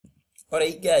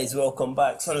Alright guys, welcome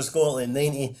back. Son of Scotland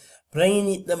 90, bringing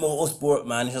you the Motorsport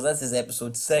Manager. This is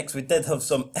episode 6. We did have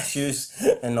some issues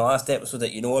in the last episode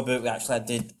that you know about. We actually had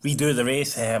to redo the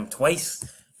race twice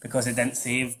because it didn't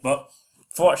save. But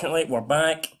fortunately, we're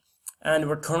back and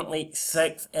we're currently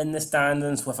 6th in the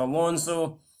standings with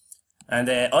Alonso. And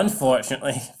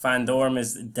unfortunately, Van Dorm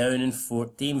is down in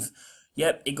 14th.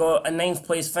 Yep, he got a 9th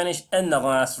place finish in the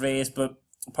last race, but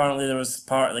apparently there was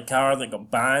part of the car that got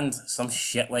banned, some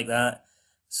shit like that.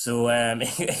 So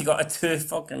he got a 2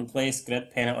 fucking place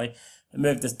grid penalty. It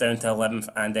moved us down to 11th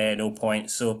and no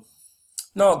points. So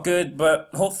not good, but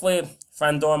hopefully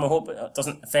Van Dorm, I hope it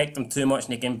doesn't affect him too much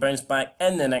and he can bounce back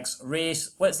in the next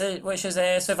race, which is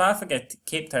South Africa,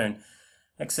 Cape Town.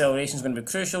 Acceleration is going to be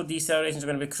crucial, deceleration is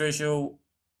going to be crucial,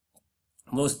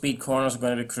 low speed corners are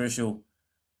going to be crucial.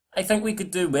 I think we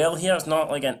could do well here. It's not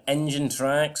like an engine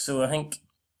track, so I think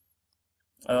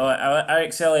our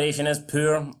acceleration is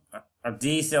poor. Our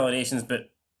deceleration is but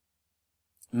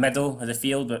middle of the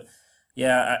field, but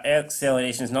yeah, our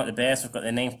acceleration is not the best. We've got the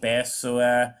 9th best, so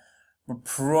we're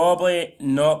probably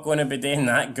not going to be doing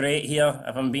that great here,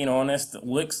 if I'm being honest. It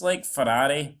looks like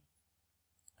Ferrari.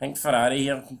 I think Ferrari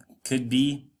here could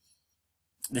be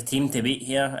the team to beat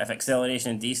here if acceleration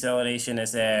and deceleration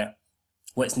is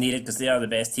what's needed, because they are the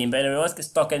best team. But anyway, let's get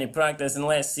stuck into practice and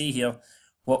let's see here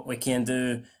what we can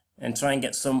do and try and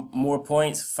get some more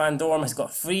points. Van Dorm has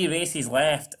got 3 races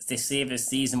left to save his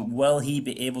season. Will he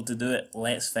be able to do it?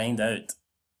 Let's find out.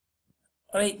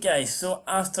 Alright guys, so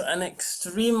after an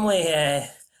extremely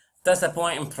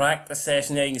disappointing practice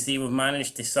session there, you can see we've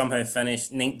managed to somehow finish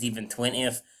 19th and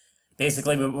 20th.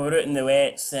 Basically, we were out in the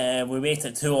wets, we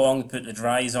waited too long to put the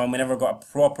dries on, we never got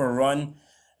a proper run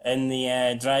in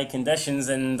the dry conditions,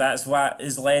 and that's what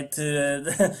has led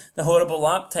to the horrible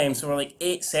lap time. So we're like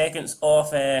 8 seconds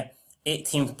off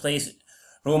 18th place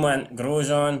Romain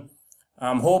Grosjean.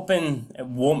 I'm hoping it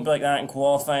won't be like that in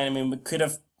qualifying. I mean, we could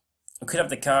have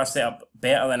the car set up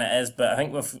better than it is, but I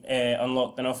think we've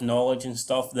unlocked enough knowledge and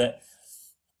stuff that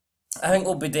I think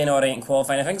we'll be doing alright in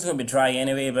qualifying. I think it's going to be dry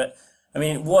anyway, but I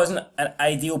mean, it wasn't an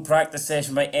ideal practice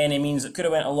session by any means. It could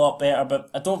have went a lot better, but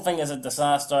I don't think it's a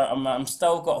disaster. I'm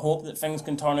still got hope that things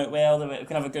can turn out well, that we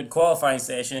can have a good qualifying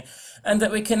session, and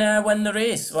that we can win the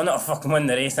race. Well, not fucking win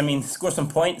the race, I mean, score some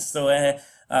points. So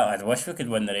I wish we could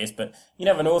win the race, but you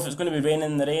never know. If it's going to be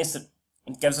raining in the race, it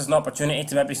gives us an opportunity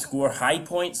to maybe score high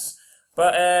points.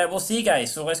 But we'll see,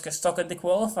 guys. So let's get stuck into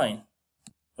qualifying.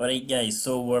 Alright, guys,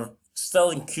 so we're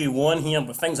still in Q1 here,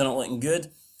 but things are not looking good.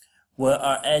 We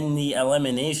are in the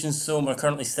elimination zone. We're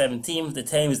currently 17th. The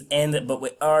time has ended, but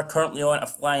we are currently on a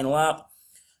flying lap.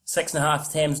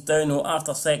 6.5 times down though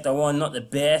after Sector 1. Not the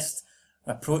best.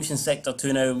 Approaching Sector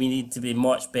 2 now. We need to be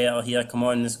much better here. Come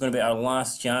on, this is going to be our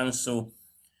last chance. So,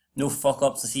 no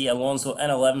fuck-ups to see Alonso in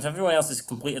 11th. Everyone else has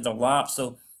completed their lap.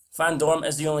 So, Van Dorm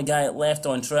is the only guy left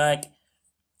on track.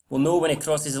 We'll know when he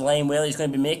crosses the line whether he's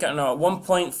going to be making it or not.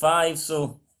 1.5,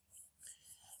 so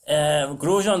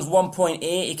Grosjean's 1.8.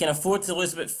 He can afford to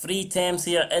lose about 3 times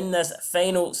here in this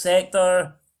final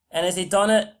sector. And has he done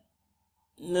it?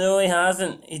 No, he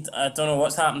hasn't. I don't know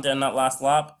what's happened during that last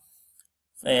lap.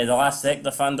 The last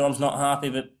sector, Van Dorm's not happy,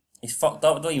 but he's fucked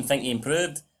up. I don't even think he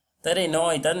improved. Did he? No,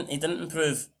 he didn't. He didn't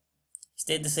improve. He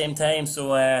stayed the same time, so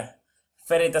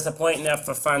very disappointing there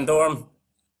for Van Dorm.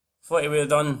 Thought he would have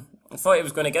done. I thought he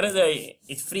was going to get it there. He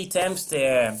had 3 attempts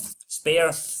to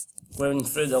spare going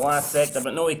through the last sector,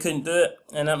 but no, he couldn't do it,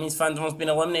 and that means Van Dorm's been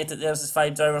eliminated. There's his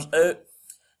 5 drivers out.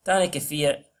 Danny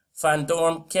Kvyat, Van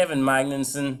Dorm, Kevin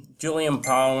Magnussen, Julian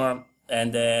Palmer,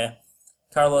 and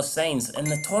Carlos Sainz. And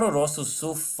the Toro Rosso's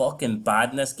so fucking bad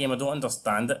in this game, I don't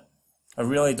understand it. I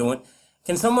really don't.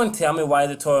 Can someone tell me why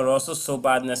the Toro Rosso's so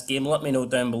bad in this game? Let me know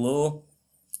down below.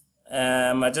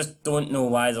 I just don't know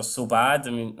why they're so bad. I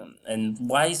mean, and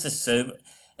why is the Sauber?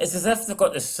 It's as if they've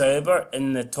got the Sauber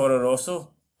in the Toro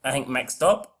Rosso, I think, mixed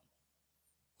up.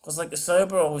 Because like the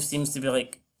Sauber always seems to be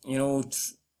like, you know,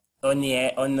 on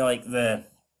the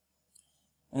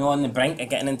brink of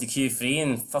getting into Q3,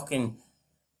 and fucking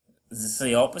it's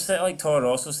the opposite. Like Toro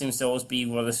Rosso seems to always be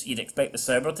where you'd expect the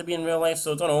Sauber to be in real life.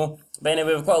 So I don't know. But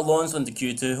anyway, we've got Alonso into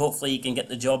Q2. Hopefully he can get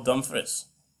the job done for us.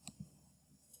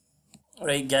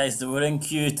 Right guys, so we're in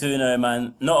Q2 now,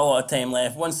 man. Not a lot of time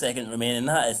left, 1 second remaining.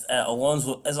 That is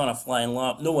Alonso is on a flying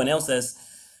lap. No one else is.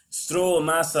 Stroll and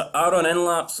Massa are on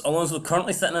in-laps. Alonso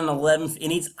currently sitting in 11th. He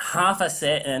needs half a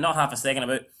second, not half a second,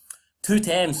 about 2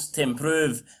 attempts to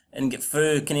improve and get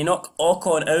through. Can he knock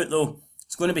Ocon out though?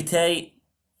 It's going to be tight.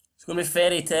 It's going to be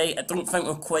very tight. I don't think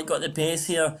we've quite got the pace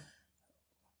here.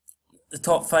 The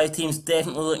top 5 teams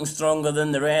definitely looking stronger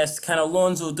than the rest. Can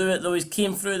Alonso do it though? He's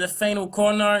came through the final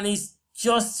corner and he's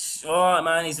just, oh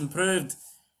man, he's improved.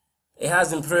 He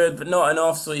has improved, but not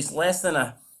enough, so he's less than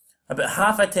about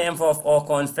half a tenth off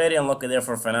Ocon. Very unlucky there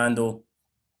for Fernando.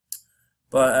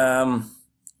 But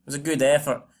it was a good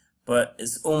effort, but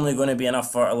it's only going to be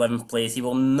enough for 11th place. He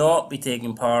will not be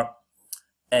taking part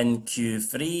in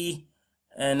Q3.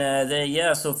 And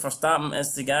yeah, so Verstappen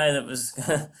is the guy that was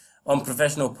on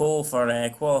professional pole for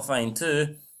qualifying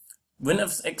 2. Wouldn't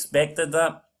have expected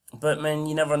that, but man,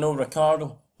 you never know.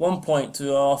 Ricardo,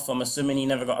 1.2 off. I'm assuming he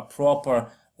never got a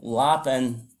proper lap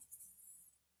in.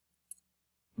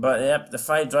 But yep, the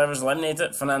 5 drivers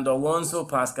eliminated: Fernando Alonso,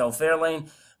 Pascal Wehrlein,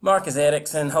 Marcus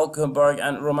Ericsson, Hülkenberg,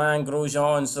 and Romain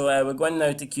Grosjean. So we're going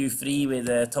now to Q3 with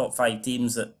the top 5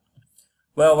 teams that,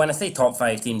 well, when I say top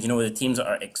 5 teams, you know, the teams that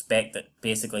are expected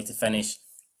basically to finish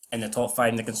in the top 5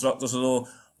 in the constructors. Although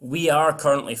we are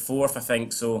currently 4th, I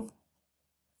think, so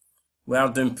we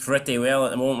are doing pretty well at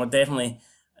the moment. We're definitely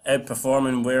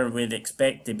outperforming where we'd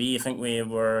expect to be. I think we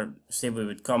said we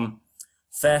would come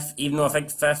 5th, even though I think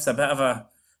 5th's a bit of a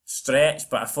stretch,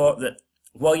 but I thought that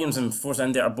Williams and Force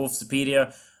India are both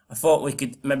superior. I thought we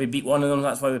could maybe beat one of them.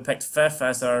 That's why we picked 5th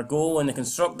as our goal in the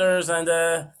constructors, and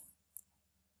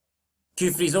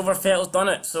Q3's over. Vettel's done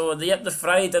it. So the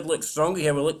Ferrari did look stronger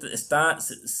here. We looked at the stats.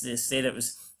 It said it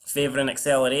was favouring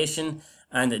acceleration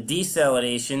and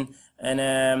deceleration,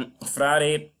 and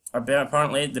Ferrari are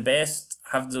apparently the best.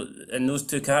 In those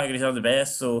 2 categories are the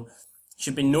best. So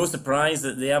should be no surprise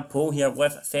that they have pole here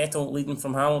with Vettel leading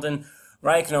from Hamilton.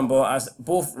 Raikkonen and Bottas,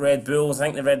 both Red Bulls. I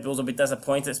think the Red Bulls will be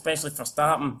disappointed, especially for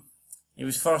Verstappen. He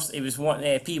was first. He was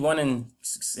P1 in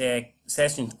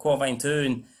session qualifying 2,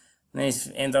 and then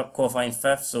he's ended up qualifying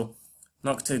 5th. So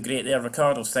not too great there.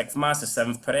 Ricardo 6th, Massa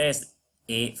 7th, Perez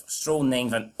 8th, Stroll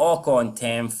 9th, and Ocon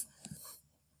 10th.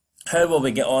 How will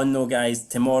we get on though, guys,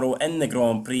 tomorrow in the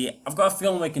Grand Prix? I've got a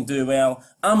feeling we can do well.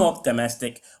 I'm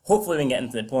optimistic. Hopefully we can get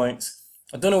into the points.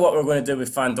 I don't know what we're going to do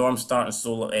with Van Dorn starting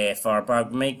so far back.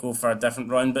 We might go for a different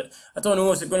run, but I don't know.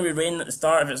 Is it going to be raining at the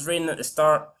start? If it's raining at the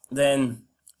start, then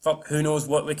fuck, who knows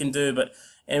what we can do. But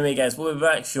anyway, guys, we'll be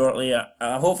back shortly.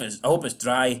 I hope it's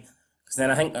dry, because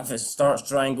then I think if it starts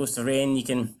dry and goes to rain, I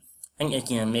think you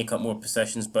can make up more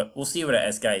positions. But we'll see what it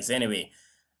is, guys. Anyway,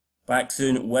 back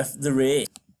soon with the race.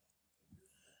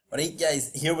 Alright,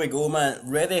 guys, here we go, man.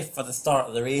 Ready for the start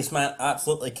of the race, man.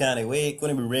 Absolutely can't wait.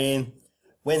 Going to be rain.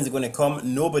 When's it going to come?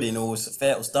 Nobody knows.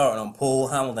 Vettel starting on pole,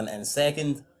 Hamilton in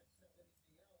 2nd.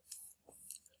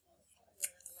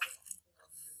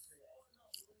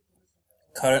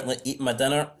 Currently eating my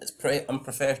dinner. It's pretty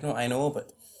unprofessional, I know,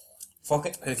 but fuck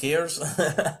it, who cares?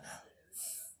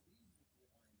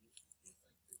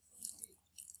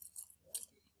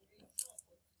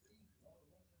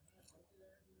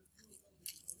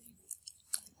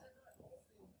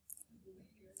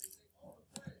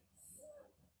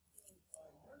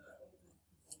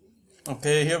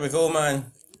 Okay, here we go,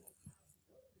 man.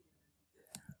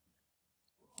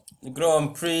 The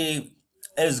Grand Prix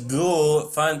is go.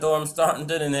 Van Dorn starting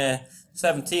down in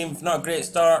 17th. Not a great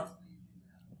start.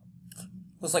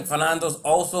 Looks like Fernando's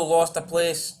also lost a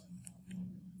place.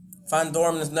 Van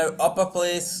Dorn is now up a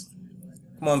place.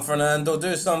 Come on, Fernando,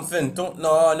 do something.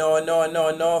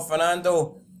 No.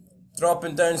 Fernando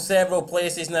dropping down several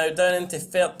places now, down into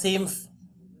 13th.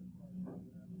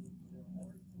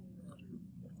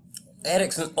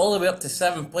 Ericsson all the way up to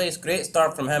 7th place. Great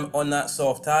start from him on that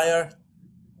soft tyre.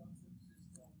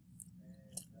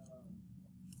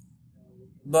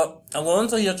 But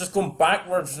Alonso, you're just going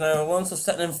backwards now. Alonso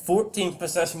sitting in 14th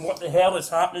position. What the hell is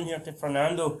happening here to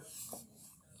Fernando?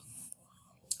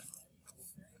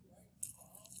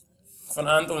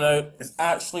 Fernando now is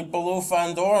actually below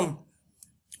Van Dorn.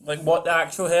 Like, what the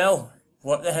actual hell?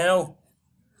 What the hell?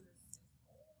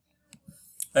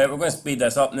 Right, we're going to speed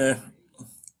this up now.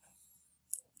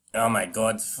 Oh my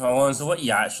god, Alonso, what are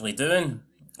you actually doing?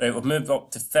 Right, we've moved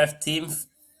up to 15th.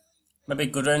 Maybe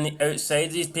go down the outside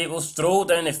of these people. Stroll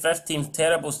down to 15th.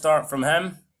 Terrible start from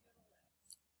him.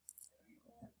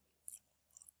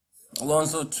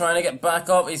 Alonso trying to get back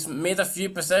up. He's made a few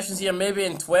positions here, maybe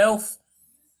in 12th.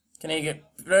 Can he get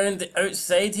round the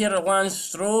outside here of Lance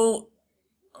Stroll?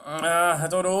 I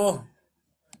don't know.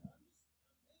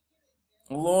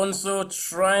 Alonso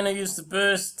trying to use the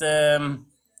boost.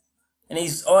 And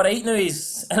he's alright now,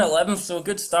 he's in 11th, so a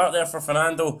good start there for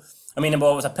Fernando. I mean,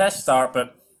 well, it was a piss start,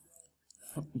 but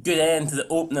good end to the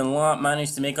opening lap.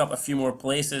 Managed to make up a few more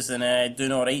places and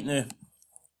doing alright now.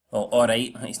 Well,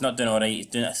 alright. He's not doing alright, he's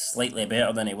doing it slightly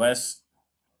better than he was.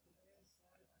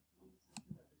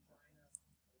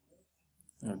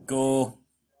 There we go.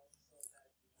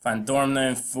 Van Dorn now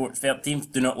in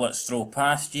 13th. Do not let Stroll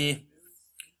past you.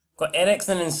 Got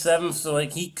Ericsson in 7th, so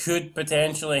like he could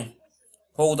potentially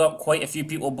hold up quite a few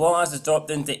people. Bottas has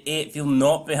dropped into 8th, he'll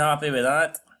not be happy with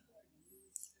that.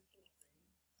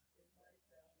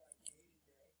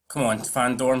 Come on,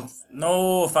 Van Dorn.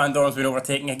 No, Van Dorn's been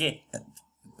overtaken again.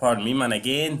 Pardon me, man,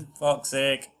 again. Fuck's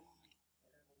sake.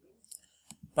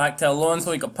 Back to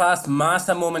Alonso. He got past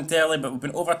Massa momentarily, but we've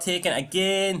been overtaken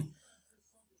again.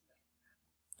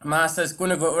 Massa's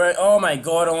going to go right. Oh my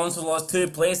god, Alonso lost 2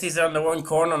 places there in the one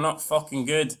corner. Not fucking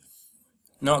good.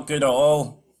 Not good at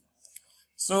all.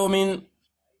 So, I mean,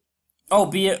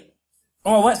 albeit.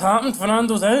 Oh, what's happened?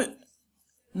 Fernando's out.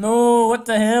 No, what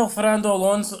the hell? Fernando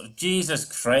Alonso. Jesus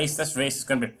Christ, this race is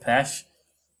going to be pish.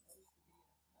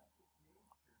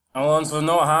 Alonso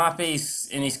not happy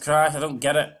in his crash. I don't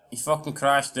get it. He fucking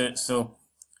crashed it, so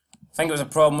I think it was a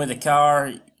problem with the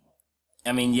car.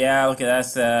 I mean, yeah, look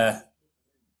at this.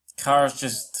 Car's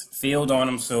just failed on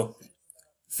him, so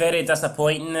very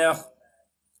disappointing there.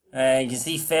 You can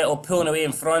see Vettel pulling away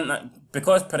in front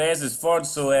because Perez is forward,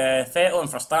 so Vettel and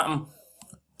Verstappen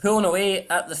pulling away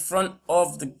at the front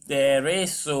of the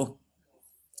race, so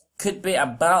could be a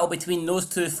battle between those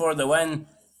two for the win.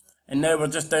 And now we're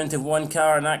just down to one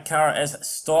car, and that car is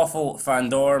Stoffel Van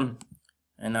Dorn.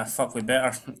 And fuck, we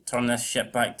better turn this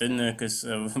shit back down now, because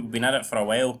we've been at it for a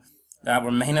while.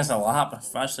 We're minus a lap.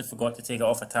 I actually forgot to take it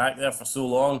off attack there for so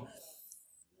long.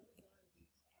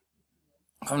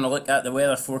 Having a look at the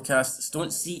weather forecast,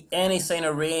 don't see any sign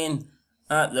of rain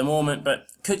at the moment, but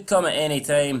could come at any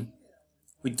time.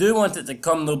 We do want it to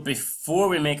come though before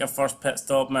we make our first pit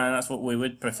stop, man. That's what we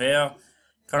would prefer.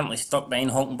 Currently stuck behind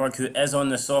Hulkenberg, who is on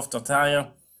the softer tyre.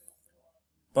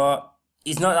 But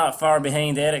he's not that far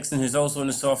behind Ericsson, who's also on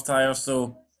the soft tyre,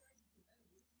 so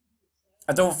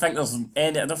I don't think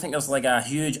there's like a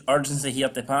huge urgency here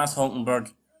to pass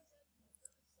Hulkenberg.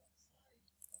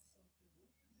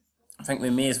 I think we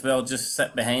may as well just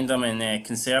sit behind him and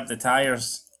conserve the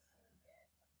tyres.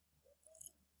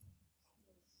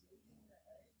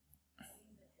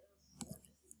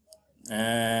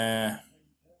 Gonna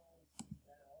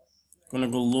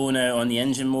go low now on the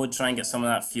engine mode, try and get some of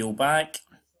that fuel back.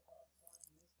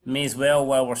 May as well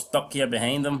while we're stuck here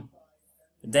behind them.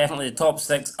 But definitely the top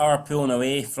 6 are pulling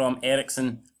away from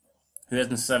Ericsson, who is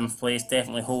in 7th place,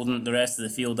 definitely holding the rest of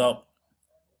the field up.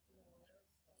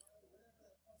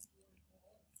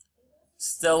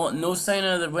 Still no sign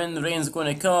of when the rain's going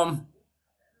to come.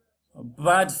 A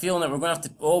bad feeling that we're going to have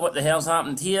to... Oh, what the hell's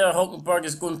happened here? Hulkenberg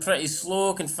is going pretty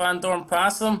slow. Can Van Dorn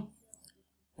pass him?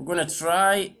 We're going to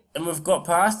try, and we've got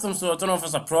past him, so I don't know if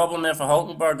there's a problem there for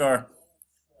Hulkenberg, or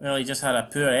well, he just had a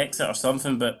poor exit or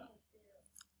something, but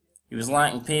he was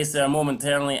lacking pace there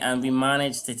momentarily, and we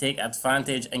managed to take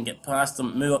advantage and get past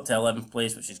him, move up to 11th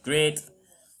place, which is great.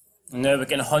 And now we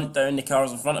can hunt down the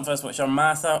cars in front of us, which are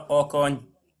Massa, Ocon,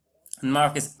 and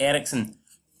Marcus Ericsson.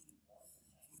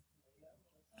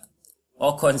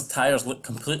 Ocon's tyres look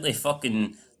completely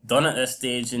fucking done at this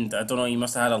stage, and I don't know, he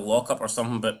must have had a lockup or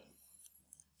something, but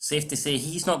safe to say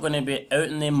he's not going to be out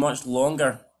in them much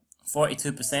longer.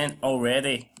 42%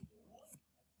 already.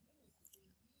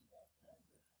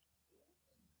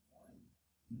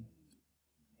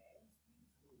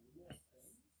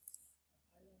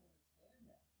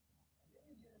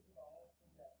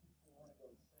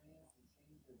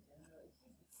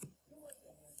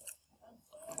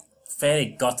 Very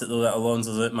gutted though that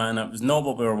Alonso's out, man. That was not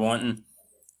what we were wanting.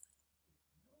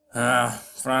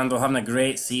 Fernando having a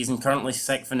great season, currently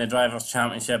 6th in the Drivers'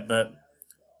 Championship, but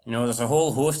you know, there's a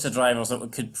whole host of drivers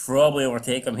that could probably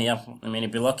overtake him here. I mean,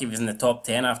 he'd be lucky if he's in the top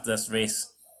 10 after this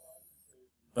race.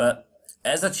 But it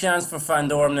is a chance for Van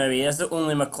Dorn now. He is the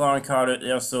only McLaren car out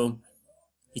there, so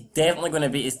he's definitely going to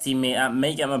beat his teammate. That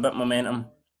might give him a bit of momentum.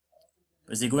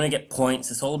 But is he going to get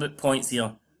points? It's all about points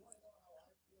here.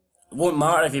 It won't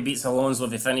matter if he beats Alonso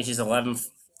if he finishes 11th.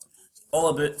 It's all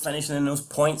about finishing in those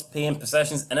points, paying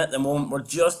positions, and at the moment we're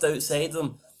just outside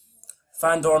them.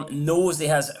 Van Dorn knows he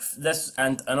has this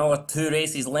and another 2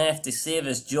 races left to save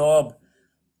his job.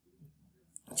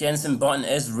 Jenson Button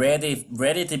is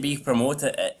ready to be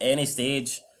promoted at any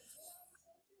stage.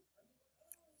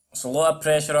 So a lot of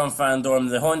pressure on Van Dorn.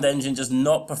 The Honda engine just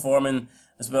not performing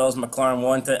as well as McLaren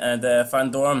wanted, and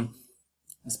Van Dorn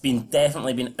has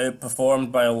definitely been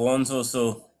outperformed by Alonso.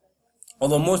 So,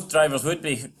 although most drivers would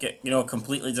be,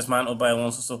 completely dismantled by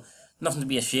Alonso, so nothing to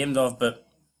be ashamed of, but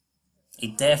he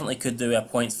definitely could do a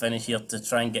points finish here to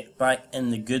try and get back in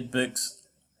the good books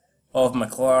of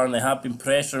McLaren. They have been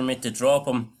pressuring me to drop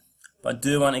him, but I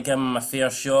do want to give him a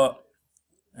fair shot.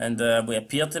 And we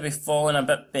appear to be falling a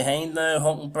bit behind now.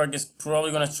 Hulkenberg is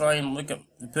probably going to try and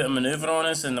put a manoeuvre on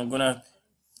us, and I'm going to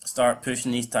start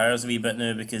pushing these tyres a wee bit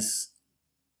now, because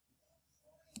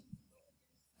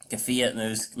Kvyat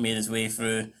now's made his way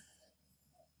through.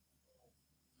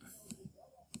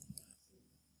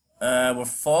 We're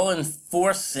falling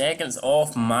 4 seconds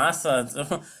off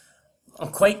Massa.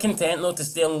 I'm quite content though to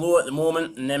stay low at the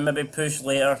moment and then maybe push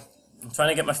later. I'm trying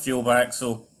to get my fuel back,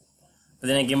 so. But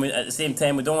then again, at the same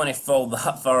time, we don't want to fall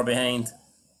that far behind.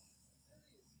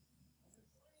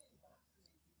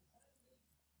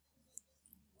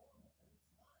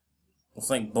 Looks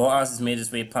like Bottas has made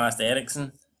his way past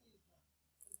Ericsson.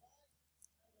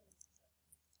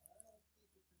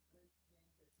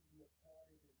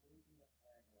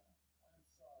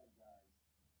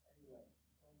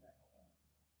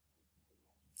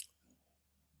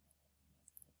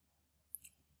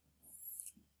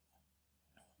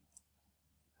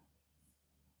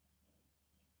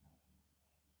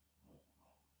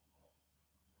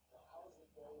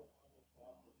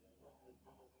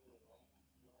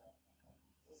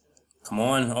 Come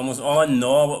on, almost. Oh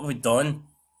no, what have we done?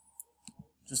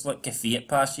 Just let Kvyat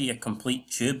pass you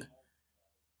complete tube.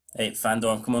 Right,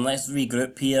 Fandor, come on, let's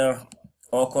regroup here.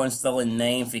 Ocon's still in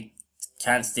 9th, he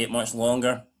can't stay it much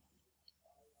longer.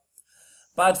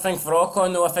 Bad thing for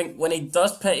Ocon though, I think when he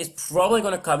does pit, he's probably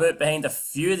going to come out behind a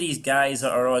few of these guys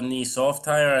that are on the soft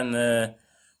tyre and the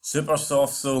super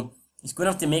soft, so he's going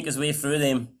to have to make his way through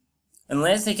them.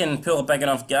 Unless he can pull a big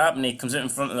enough gap and he comes out in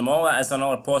front of them all, that is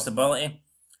another possibility.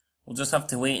 We'll just have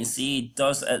to wait and see. He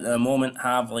does at the moment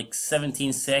have like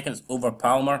 17 seconds over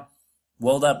Palmer.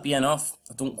 Will that be enough?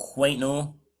 I don't quite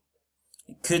know.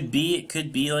 It could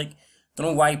be, like, don't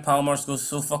know why Palmer's goes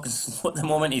so fucking slow at the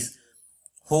moment. He's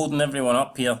holding everyone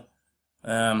up here.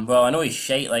 Well, I know he's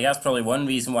shite, like, that's probably one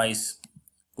reason why he's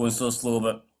going so slow,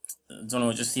 but I don't know,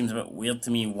 it just seems a bit weird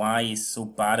to me why he's so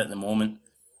bad at the moment.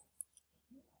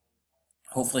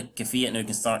 Hopefully Kvyat now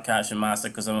can start catching Massa,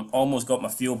 because I've almost got my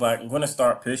fuel back. I'm going to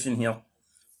start pushing here.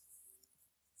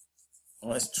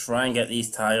 Let's try and get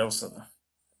these tyres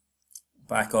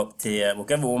back up to, we'll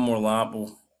give it one more lap,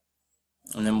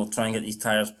 and then we'll try and get these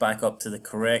tyres back up to the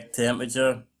correct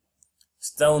temperature.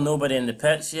 Still nobody in the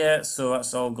pits yet, so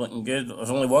that's all looking good. There's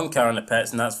only one car in the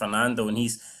pits, and that's Fernando, and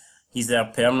he's there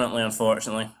permanently,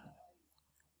 unfortunately.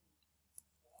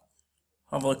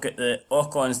 Have a look at the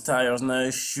Ocon's tyres now.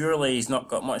 Surely he's not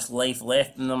got much life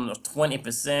left in them. They're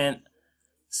 20%.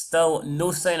 Still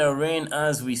no sign of rain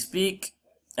as we speak.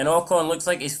 And Ocon looks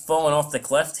like he's fallen off the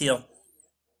cliff here.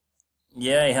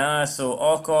 Yeah, he has. So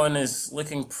Ocon is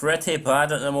looking pretty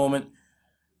bad at the moment.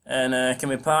 And can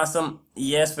we pass him?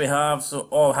 Yes, we have. So,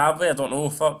 oh, have we? I don't know.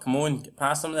 Fuck, come on, get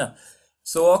past him there.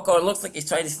 So Ocon looks like he's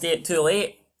tried to stay it too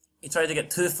late. He tried to get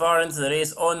too far into the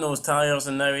race on those tyres,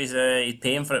 and now he's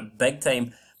paying for it big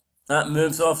time. That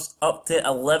moves off up to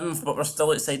 11th, but we're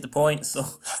still outside the point, so. Let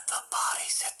the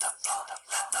bodies hit the floor.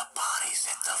 Let the bodies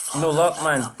hit the floor. No luck,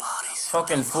 man.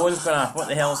 Fucking phone's going off. What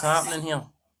the hell's happening here?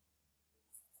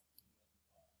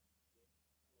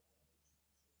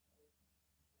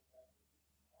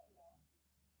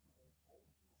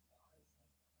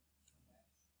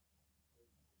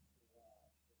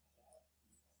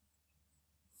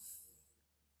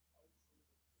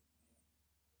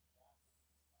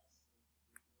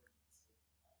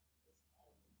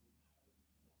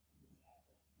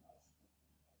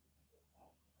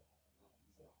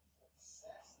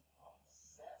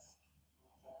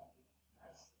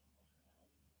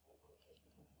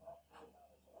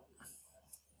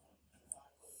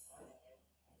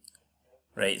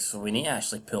 Right, so we need to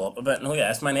actually pull up a bit. And look at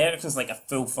this, man. Ericsson's like a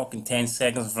full fucking 10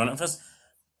 seconds in front of us.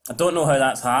 I don't know how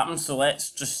that's happened, so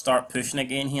let's just start pushing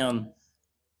again here and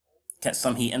get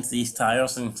some heat into these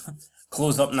tyres and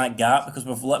close up in that gap, because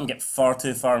we've let him get far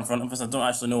too far in front of us. I don't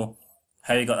actually know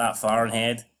how he got that far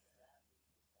ahead.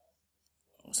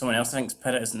 Someone else I think's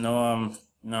pitted us. No,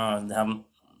 no, they haven't.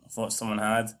 I thought someone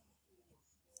had.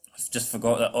 I just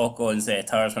forgot that Ocon's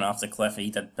tyres went off the cliff. He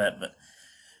did pit, but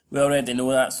we already know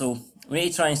that, so we need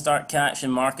to try and start catching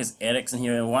Marcus Ericsson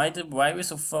here. Why are we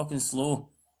so fucking slow?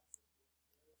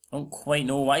 I don't quite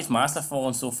know. Why is Massa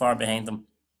falling so far behind him?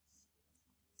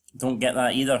 Don't get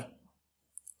that either.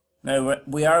 Now,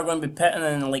 we are going to be pitting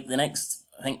in like the next,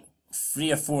 I think,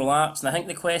 3 or 4 laps. And I think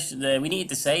the question, we need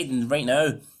to decide right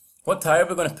now, what tyre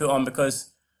we're going to put on,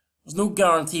 because there's no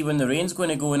guarantee when the rain's going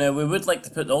to go. Now, we would like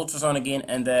to put the Ultras on again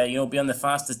and, you know, be on the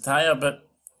fastest tyre, but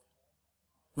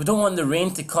we don't want the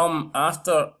rain to come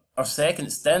after our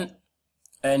second stint,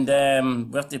 and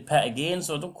we have to pit again,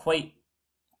 so I don't quite.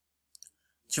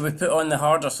 Should we put on the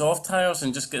harder soft tyres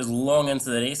and just get as long into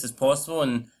the race as possible,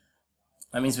 and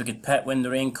that means we could pit when the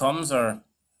rain comes, or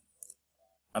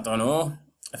I don't know.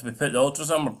 If we put the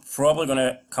Ultras on, we're probably going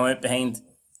to come out behind,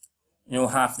 you know,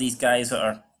 half these guys that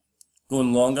are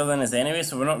going longer than us anyway,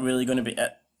 so we're not really going to be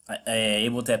at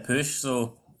able to push,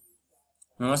 so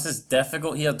this is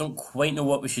difficult here. I don't quite know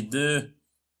what we should do.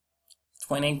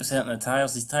 29% of the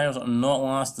tyres. These tyres are not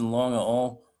lasting long at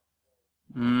all.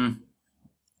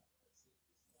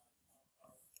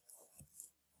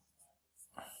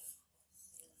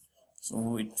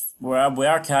 So we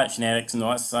are catching Ericsson.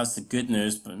 That's the good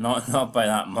news, but not by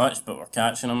that much. But we're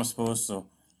catching him, I suppose. So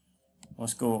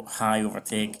let's go high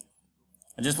overtake.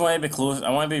 I just want to be close. I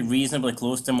want to be reasonably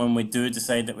close to him when we do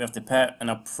decide that we have to pit,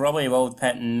 and I probably will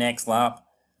pit next lap.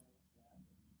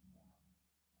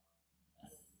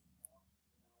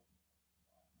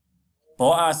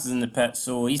 Bottas is in the pit,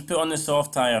 so he's put on the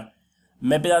soft tyre.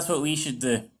 Maybe that's what we should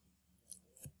do.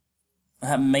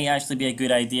 That might actually be a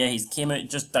good idea. He's came out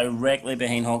just directly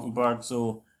behind Hulkenberg,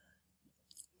 so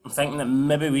I'm thinking that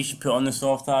maybe we should put on the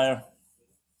soft tyre.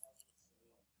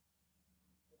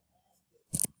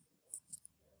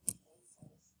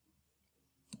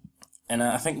 And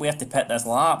I think we have to pit this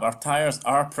lap. Our tyres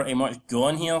are pretty much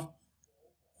gone here.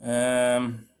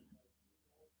 Are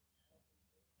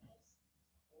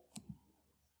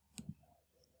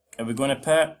we going to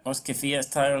pit? What's Kvyat's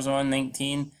tyres on?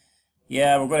 19.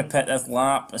 Yeah, we're going to pit this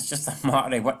lap. It's just a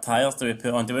matter of what tyres do we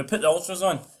put on. Do we put the ultras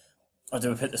on? Or do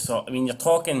we put the soft? I mean, you're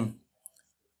talking...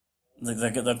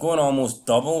 They're going almost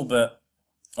double, but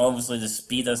obviously the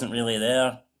speed isn't really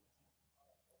there.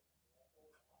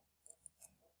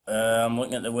 I'm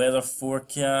looking at the weather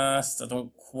forecast. I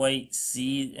don't quite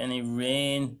see any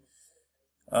rain.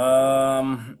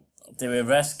 Do we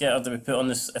risk it, or do we put on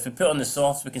this? If we put on the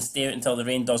softs, we can stay out until the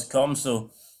rain does come.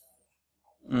 So,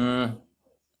 don't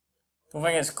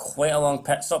think it's quite a long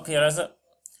pit stop here, is it?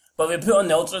 But if we put on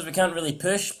the ultras, we can't really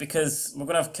push because we're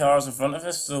gonna have cars in front of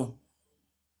us. So,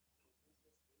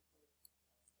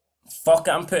 fuck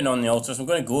it, I'm putting on the ultras. I'm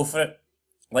gonna go for it.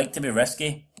 Like to be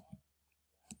risky.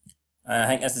 I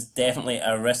think this is definitely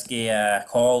a risky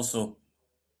call, so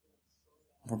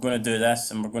we're going to do this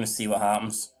and we're going to see what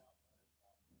happens.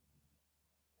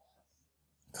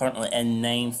 Currently in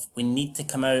 9th. We need to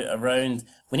come out around...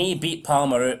 We need to beat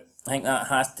Palmer out. I think that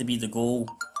has to be the goal.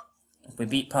 If we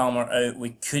beat Palmer out, we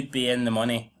could be in the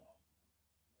money.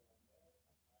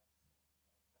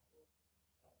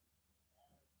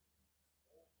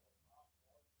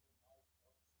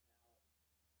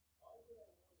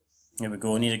 Here we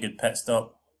go, need a good pit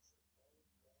stop.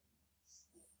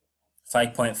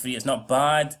 5.3, it's not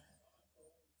bad.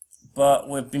 But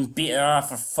we've been beaten off,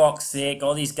 for fuck's sake.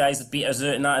 All these guys have beat us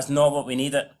out and that is not what we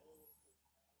needed.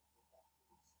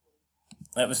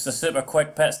 It was a super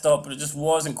quick pit stop, but it just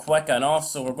wasn't quick enough.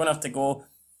 So we're going to have to go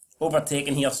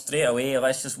overtaking here straight away.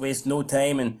 Let's just waste no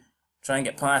time and try and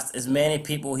get past as many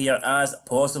people here as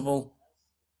possible.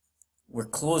 We're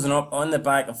closing up on the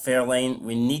back of Fairline.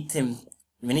 We need to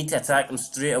attack them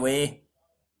straight away.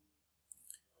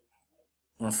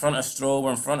 We're in front of Stroll,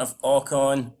 we're in front of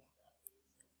Ocon.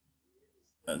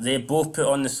 They both put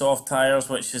on the soft tyres,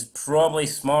 which is probably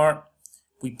smart.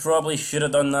 We probably should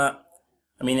have done that.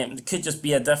 I mean, it could just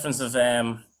be a difference of,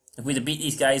 if we'd have beat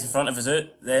these guys in front of us out,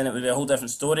 then it would be a whole different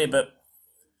story, but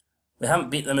we haven't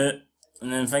beat them out,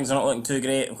 and then things are not looking too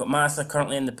great. We've got Massa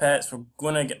currently in the pits, we're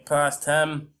going to get past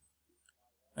him.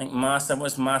 I think Massa,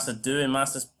 what's Massa doing?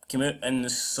 Massa's came out in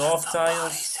the soft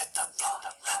tyres.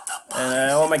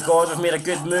 And oh my god, we've made a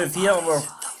good move here. We're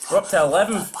up to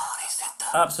 11th.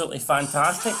 Absolutely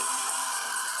fantastic.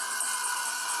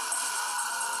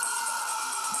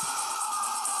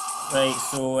 Right,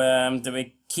 so do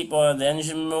we keep the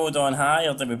engine mode on high,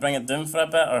 or do we bring it down for a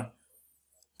bit, or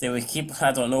do we keep,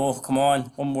 I don't know, come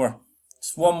on, one more,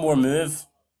 just one more move.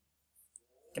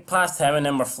 Get past him and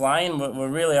then we're flying. We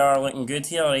really are looking good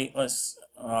here. Right, let's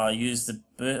use the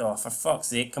boot. Oh, for fuck's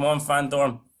sake, come on, Van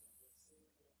Dorn.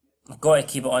 We've got to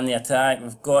keep it on the attack.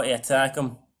 We've got to attack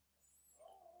him.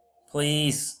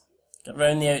 Please. Get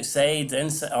round the outside,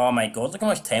 inside. Oh my god, look how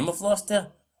much time we've lost there.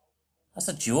 That's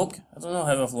a joke. I don't know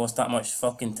how we've lost that much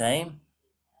fucking time.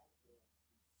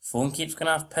 Phone keeps going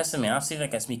off, pissing me off. See if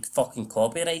it gets me fucking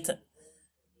copyrighted.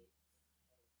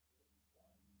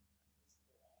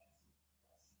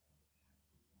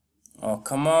 Oh,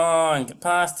 come on. Get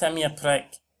past him, you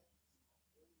prick.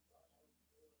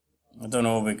 I don't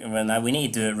know, we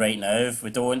need to do it right now. If we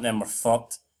don't, then we're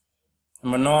fucked.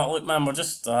 And we're not. Look, man, we're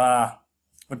just,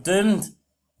 we're doomed.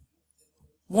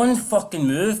 One fucking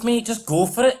move, mate. Just go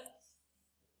for it.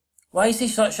 Why is he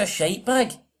such a shite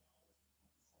bag?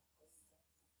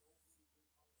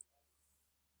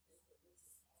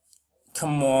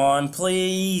 Come on,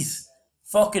 please.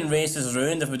 Fucking race is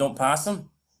ruined if we don't pass him.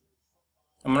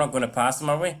 And we're not going to pass him,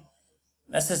 are we?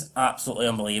 This is absolutely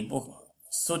unbelievable.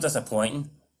 So disappointing.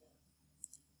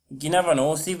 You never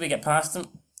know. See if we get past him.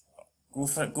 Go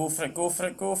for it, go for it, go for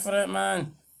it, go for it,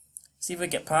 man. See if we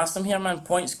get past them here, man.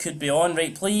 Points could be on,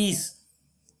 right, please.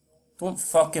 Don't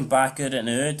fucking back out it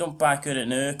now. Don't back out it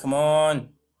now. Come on.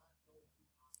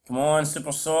 Come on,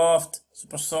 super soft.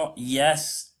 Super soft.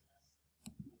 Yes.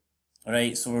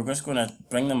 Alright, so we're just going to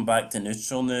bring them back to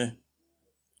neutral now.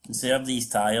 Conserve these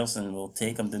tyres and we'll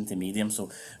take them down to medium. So,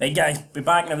 right guys, be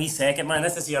back in a wee second, man.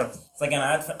 This is your, it's like an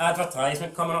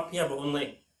advertisement coming up here, but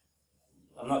only,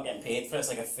 I'm not getting paid for it. It's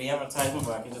like a free advertisement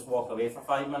where I can just walk away for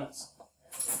 5 minutes.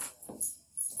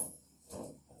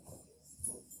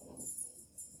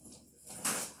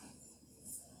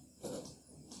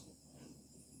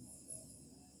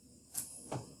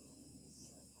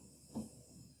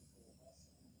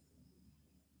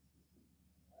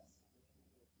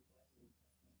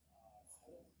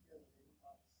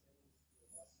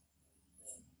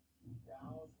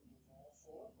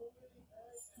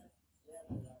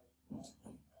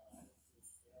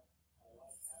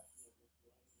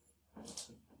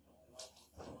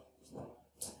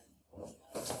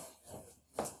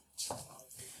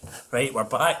 Right, we're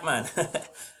back, man.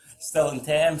 Still in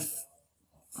 10th.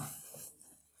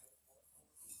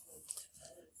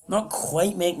 Not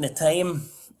quite making the time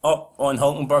up on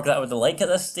Hulkenberg that I would like at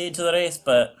this stage of the race,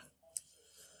 but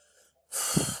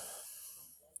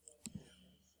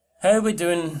how are we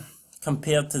doing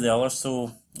compared to the others?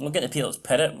 So we'll get the people that's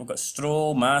pitted. We've got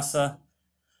Stroll, Massa,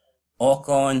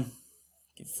 Ocon,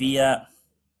 Fiat.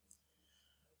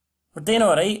 We're doing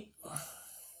alright.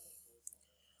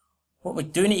 What we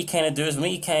do need to kind of do is we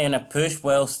need to kind of push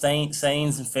while Sainz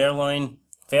and Fairline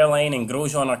and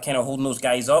Grosjean are kind of holding those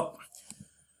guys up.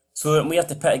 So that we have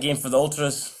to pit again for the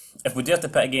Ultras. If we do have to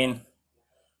pit again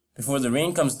before the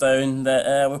rain comes down,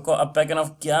 that we've got a big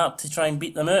enough gap to try and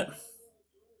beat them out.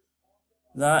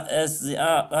 That is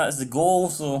the goal.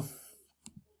 So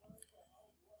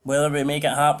whether we make it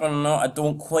happen or not, I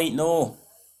don't quite know.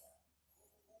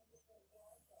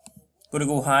 Got to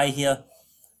go high here.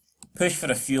 Push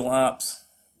for a few laps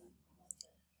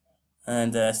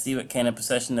and see what kind of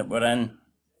position that we're in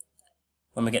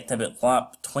when we get to about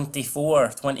lap 24,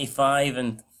 25,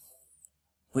 and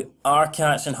we are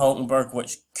catching Hulkenberg,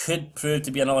 which could prove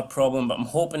to be another problem, but I'm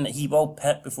hoping that he will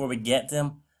pit before we get to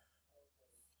him.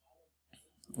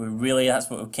 That's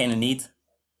what we kind of need.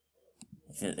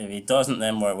 If he doesn't,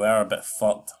 then we're a bit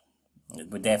fucked. It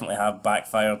would definitely have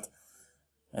backfired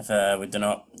if we do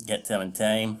not get to him in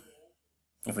time.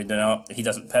 If he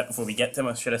doesn't pit before we get to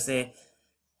him, should I say.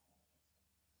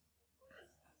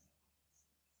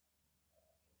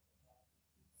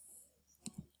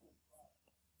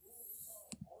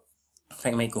 I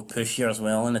think I might go push here as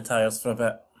well in the tyres for a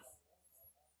bit.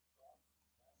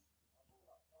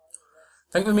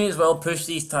 I think we may as well push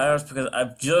these tyres because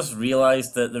I've just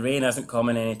realised that the rain isn't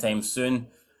coming anytime soon.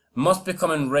 Must be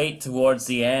coming right towards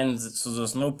the end, so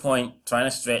there's no point trying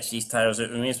to stretch these tyres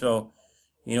out. We may as well,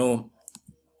 you know,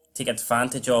 take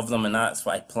advantage of them, and that's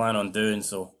what I plan on doing.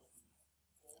 So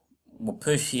we'll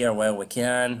push here while we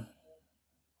can.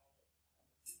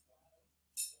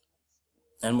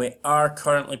 And we are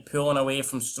currently pulling away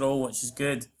from Stroll, which is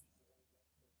good.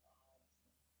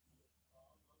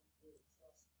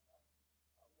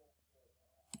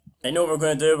 I know what we're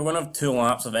going to do. We're going to have 2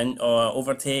 laps of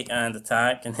overtake and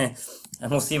attack, and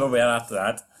we'll see where we are after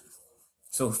that.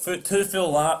 So 2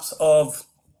 full laps of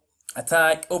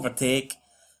attack, overtake,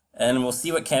 and we'll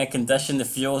see what kind of condition the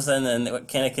fuel's in and what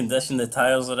kind of condition the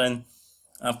tyres are in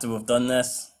after we've done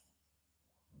this.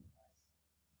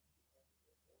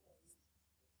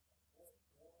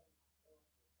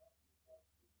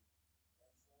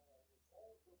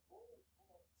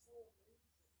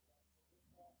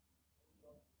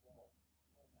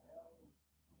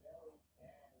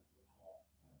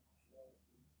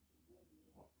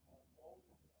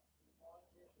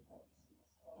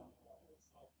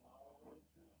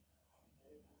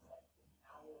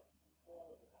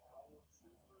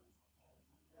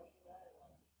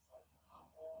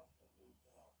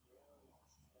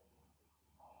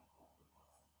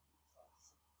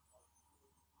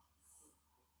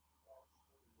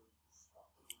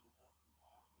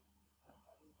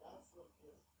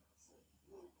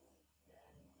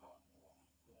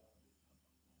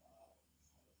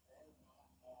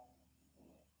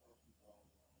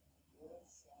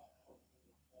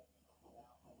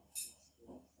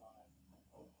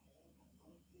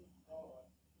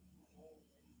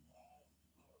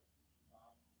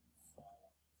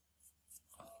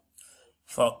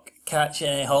 Fuck,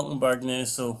 catching Hulkenberg now,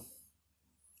 so.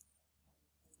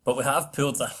 But we have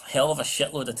pulled a hell of a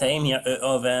shitload of time here out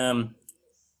of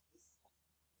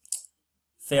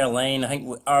fair line. I think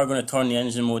we are going to turn the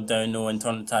engine mode down though and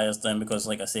turn the tyres down because,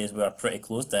 like I say, we are pretty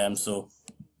close to him, so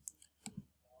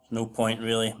no point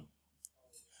really.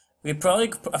 We could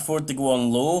probably afford to go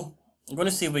on low. I'm going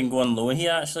to see if we can go on low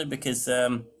here actually, because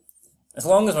as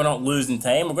long as we're not losing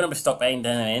time, we're going to be stuck behind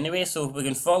him anyway, so if we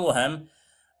can follow him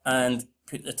and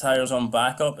put the tyres on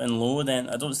backup and low, then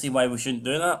I don't see why we shouldn't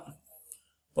do that.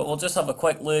 But we'll just have a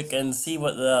quick look and see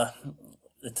what the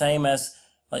time is.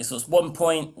 Like, so it's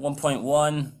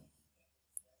 1.1.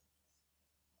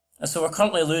 And so we're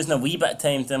currently losing a wee bit of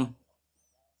time to him.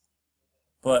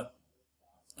 But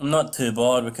I'm not too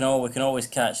bored. We can always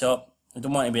catch up. We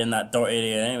don't want to be in that dirt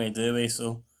area anyway, do we?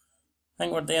 So I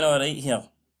think we're doing alright here.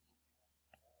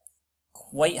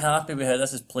 Quite happy with how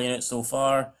this is playing out so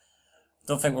far.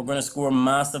 Don't think we're going to score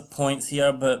massive points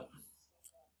here, but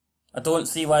I don't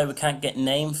see why we can't get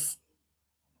 9th.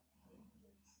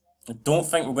 I don't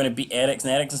think we're going to beat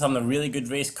Ericsson. Ericsson's having a really good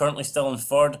race, currently still in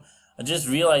 3rd. I just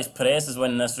realised Perez is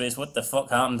winning this race. What the fuck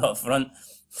happened up front?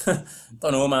 Don't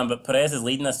know, man, but Perez is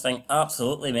leading this thing.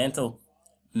 Absolutely mental.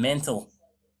 Mental.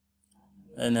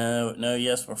 And now,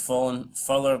 yes, we're falling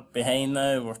further behind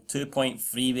now. We're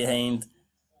 2.3 behind.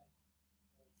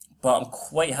 But I'm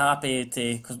quite happy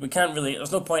to, because we can't really,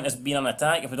 there's no point in us being on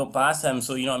attack if we don't pass him,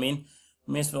 so you know what I mean?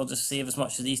 We may as well just save as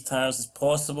much of these tyres as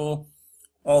possible.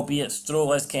 Albeit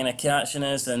Stroll is kind of catching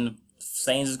us and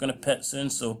Sainz is going to pit soon,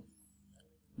 so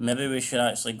maybe we should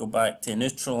actually go back to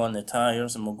neutral on the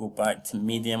tyres and we'll go back to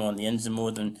medium on the engine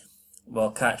mode and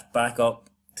we'll catch back up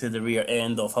to the rear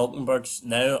end of Hulkenberg's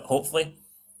now, hopefully.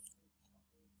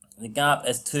 The gap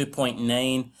is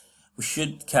 2.9. We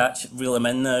should reel him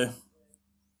in now.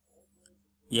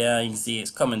 Yeah, you can see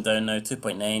it's coming down now,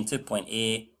 2.9,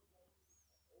 2.8.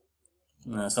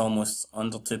 It's almost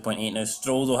under 2.8 now.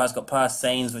 Stroll though has got past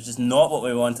Sainz, which is not what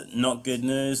we wanted, not good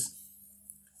news.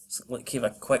 So let's give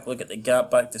a quick look at the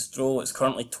gap back to Stroll. It's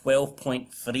currently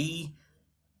 12.3.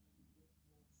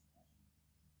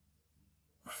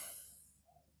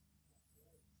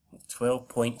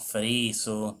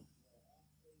 So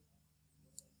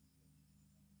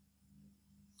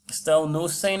still no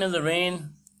sign of the rain,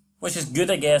 which is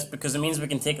good I guess, because it means we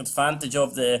can take advantage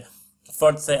of the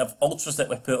 3rd set of ultras that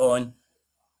we put on.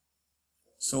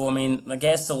 So I mean, I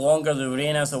guess the longer the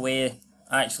rain is away,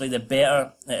 actually the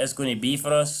better it is going to be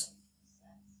for us.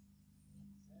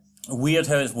 Weird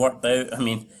how it's worked out. I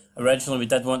mean, originally we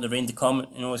did want the rain to come,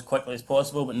 you know, as quickly as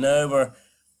possible, but now we're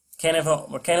kind of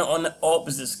on the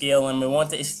opposite scale, and we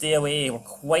want it to stay away. We're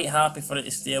quite happy for it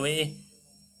to stay away.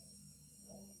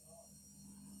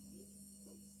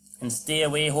 And stay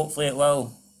away, hopefully it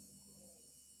will.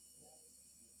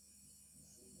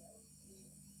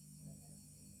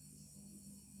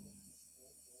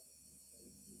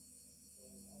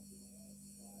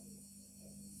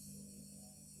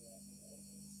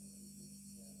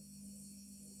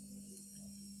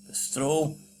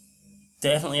 Stroll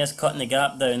definitely is cutting the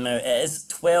gap down now. It is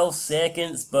 12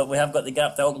 seconds, but we have got the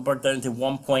gap to Hulkenberg down to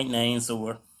 1.9,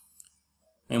 so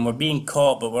we're being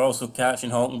caught, but we're also catching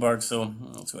Hulkenberg, so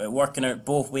we're working out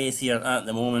both ways here at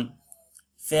the moment.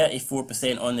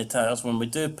 34% on the tyres when we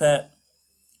do pit.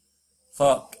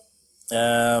 Fuck.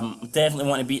 Definitely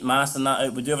want to beat Maston that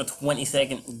out. We do have a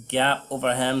 20-second gap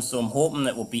over him, so I'm hoping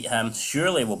that we'll beat him.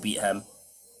 Surely we'll beat him.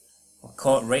 We're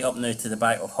caught right up now to the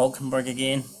back of Hulkenberg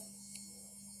again.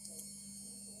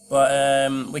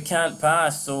 But we can't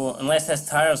pass, so unless his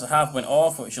tyres have went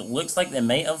off, which it looks like they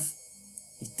might have.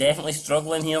 He's definitely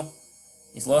struggling here.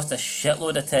 He's lost a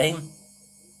shitload of time.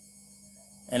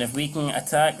 And if we can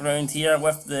attack round here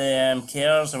with the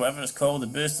Cares, or whatever it's called, the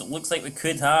boost, it looks like we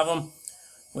could have him.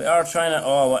 We are trying to,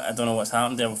 I don't know what's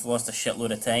happened there, we've lost a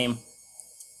shitload of time.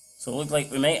 So it looks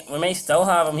like we might still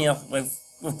have him here.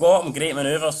 We've got him, great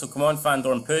manoeuvre, so come on Van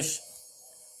Dorn, push.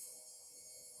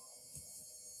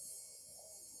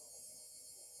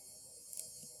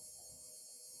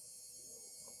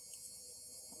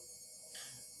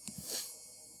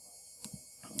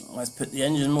 Let's put the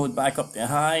engine mode back up to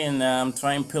high and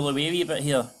try and pull away a wee bit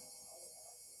here.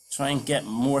 Try and get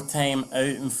more time out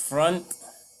in front.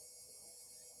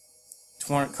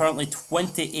 Currently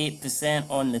 28%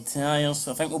 on the tyres,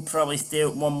 so I think we'll probably stay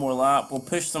out one more lap. We'll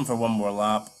push them for one more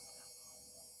lap.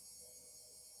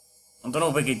 I don't know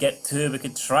if we could get 2, we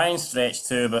could try and stretch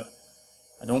 2, but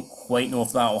I don't quite know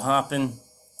if that will happen.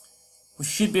 We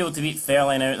should be able to beat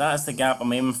Fairlane out, that's the gap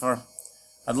I'm aiming for.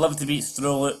 I'd love to beat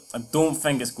Stroll out, I don't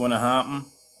think it's going to happen.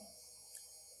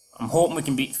 I'm hoping we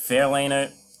can beat Fairlane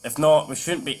out. If not, we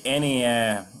shouldn't be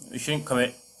we shouldn't come out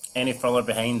any further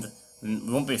behind. We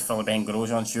won't be further behind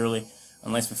Grosjean surely,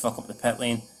 unless we fuck up the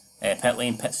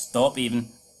pit stop even.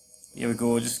 Here we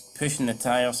go, just pushing the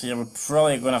tyres here. We're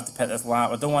probably going to have to pit this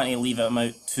lap. I don't want to leave them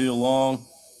out too long.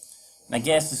 And I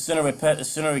guess the sooner we pit, the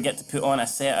sooner we get to put on a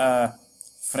set of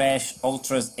fresh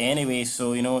ultras anyway,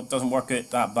 so you know it doesn't work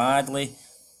out that badly.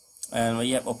 And well,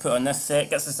 yeah, we'll put on this set,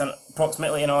 gets us in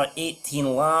approximately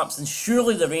 18 laps, and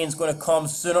surely the rain's going to come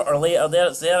sooner or later. There,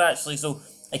 it's there actually, so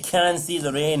I can see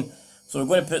the rain. So we're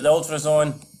going to put the ultras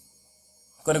on.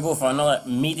 Going to go for another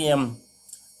medium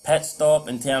pit stop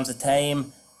in terms of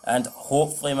time, and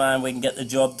hopefully, man, we can get the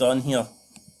job done here.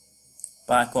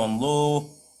 Back on low.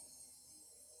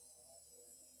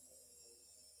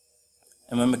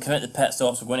 And when we come out the pit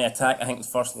stops, we're going to attack, I think, the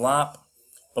first lap.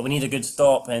 But we need a good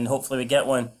stop, and hopefully we get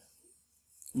one.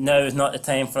 Now is not the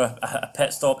time for a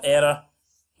pit stop error.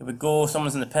 Here we go,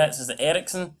 someone's in the pits. Is it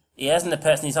Ericsson? He is in the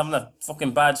pits and he's having a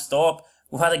fucking bad stop.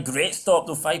 We've had a great stop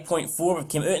though, 5.4. We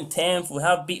came out in 10th. We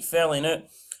have beat Fairlane out.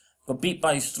 Got beat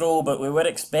by Stroll, but we were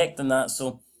expecting that,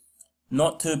 so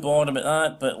not too bored about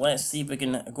that. But let's see if we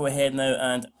can go ahead now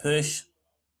and push.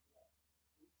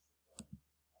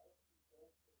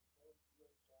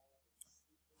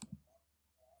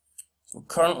 So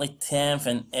currently 10th,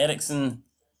 and Ericsson,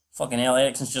 fucking hell,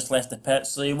 Ericsson's just left the pit,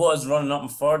 so he was running up in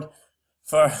third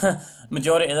for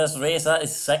majority of this race. That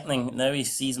is sickening. Now he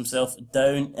sees himself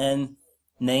down in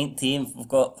 19th. We've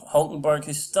got Hulkenberg,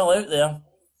 who's still out there.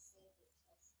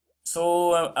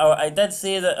 So I did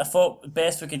say that I thought the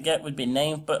best we could get would be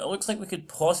 9th, but it looks like we could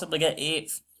possibly get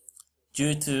 8th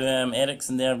due to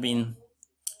Ericsson there being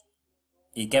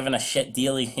given a shit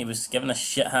deal. He was given a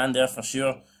shit hand there for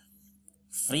sure.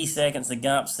 3 seconds the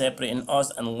gap separating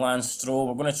us and Lance Stroll.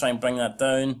 We're going to try and bring that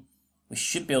down. We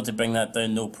should be able to bring that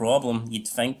down no problem, you'd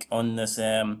think, on this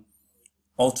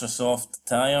ultra soft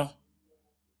tyre.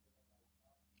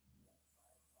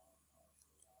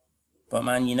 But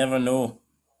man, you never know.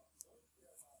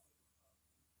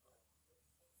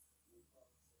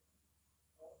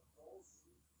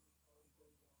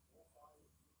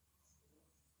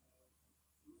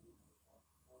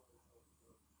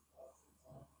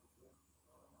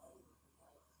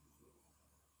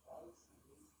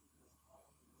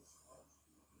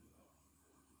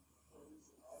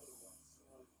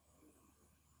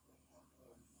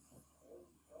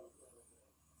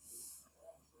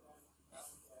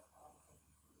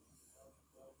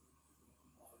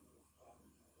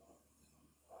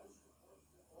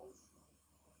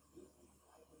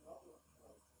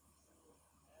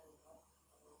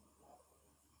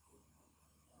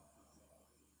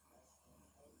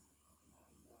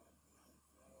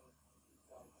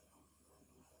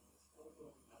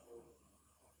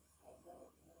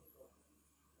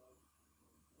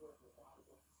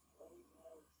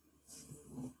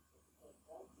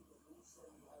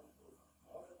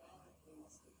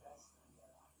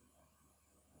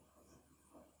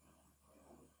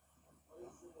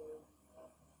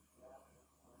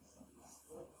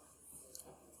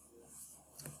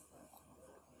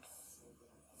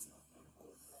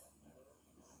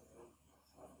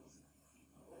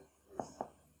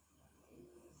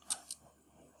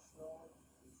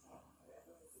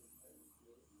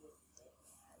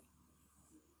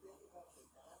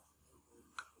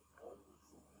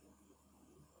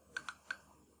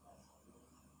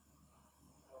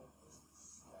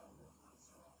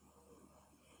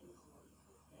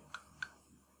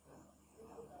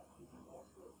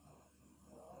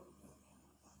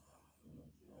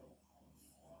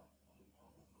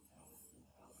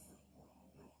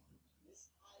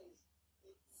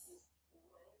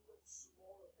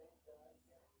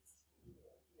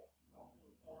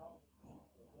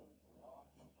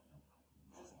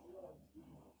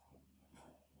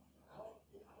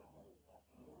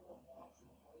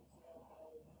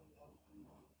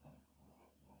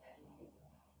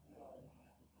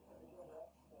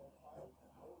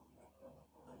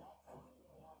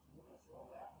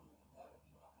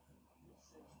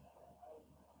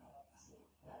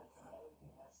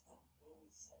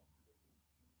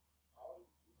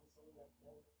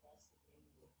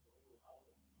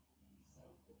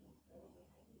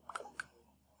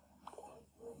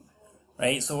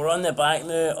 Right, so we're on the back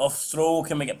now of Stroll.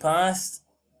 Can we get past?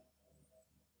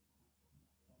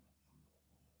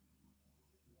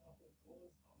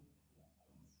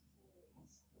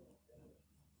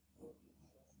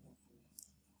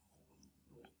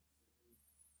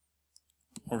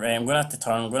 Alright, I'm going to have to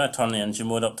turn. I'm going to turn the engine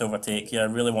mode up to overtake here. I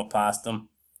really want past him.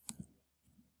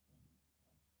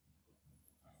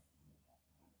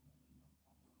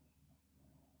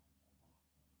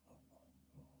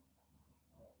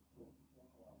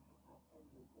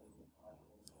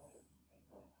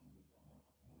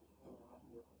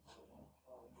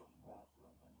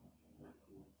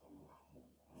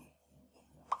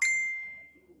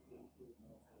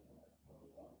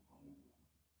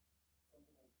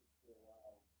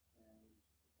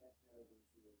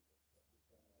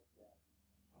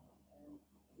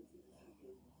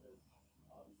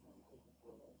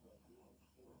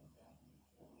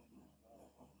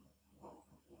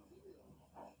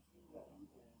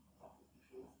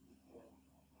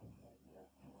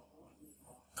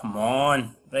 Come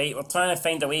on. Right, we're trying to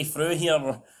find a way through here.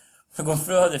 We're going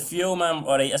through all the fuel, man.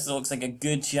 Alright, this looks like a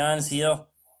good chance here.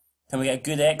 Can we get a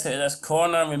good exit of this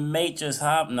corner? We might just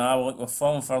have... No, look, we're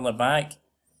falling further back.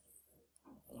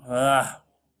 Ah,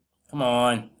 come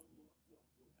on.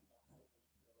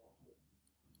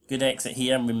 Good exit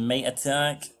here, and we might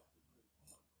attack.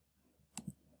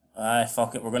 Ah,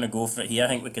 fuck it, we're going to go for it here. I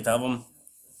think we could have him.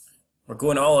 We're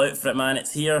going all out for it, man.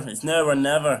 It's here. It's now or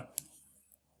never.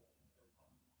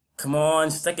 Come on,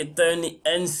 stick it down the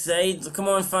inside. Come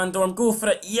on, Van Dorn, go for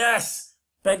it. Yes!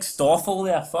 Big Stoffel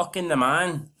there, fucking the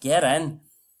man. Get in.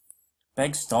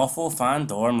 Big Stoffel, Van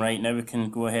Dorn. Right, now we can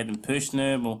go ahead and push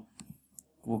now. We'll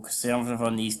go conservative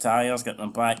on these tyres, get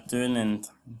them back down, and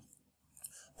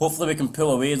hopefully we can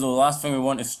pull away though. The last thing we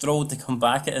want is Stroll to come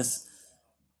back at us.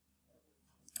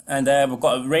 And we've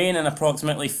got a rain in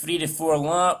approximately 3 to 4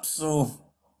 laps, so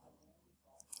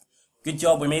good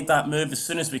job we made that move as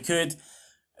soon as we could.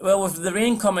 Well, with the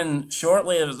rain coming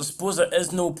shortly, I suppose there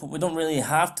is we don't really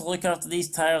have to look after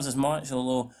these tyres as much,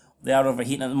 although they are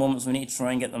overheating at the moment, so we need to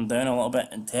try and get them down a little bit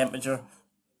in temperature.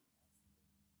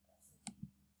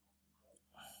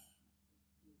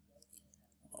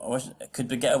 Could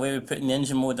we get away with putting the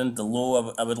engine mode into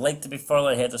low? I would like to be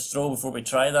further ahead of Stroll before we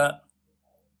try that.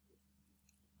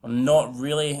 We're not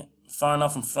really far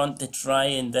enough in front to try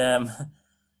and,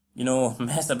 you know,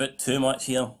 mess about too much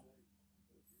here.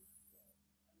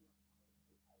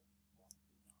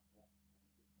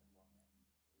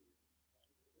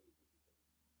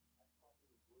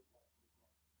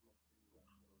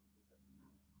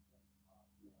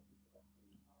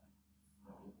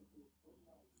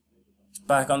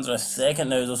 Back under a second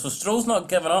now though, so Stroll's not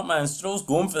giving up, man. Stroll's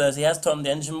going for this. He has turned the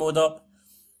engine mode up,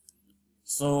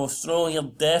 so Stroll here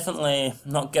definitely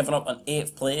not giving up on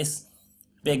 8th place.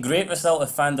 Be a great result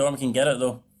if Van Dorn can get it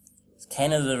though. It's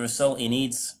kind of the result he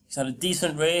needs. He's had a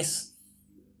decent race,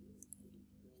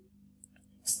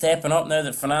 stepping up now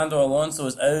that Fernando Alonso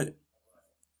is out,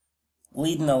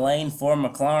 leading the line for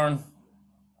McLaren.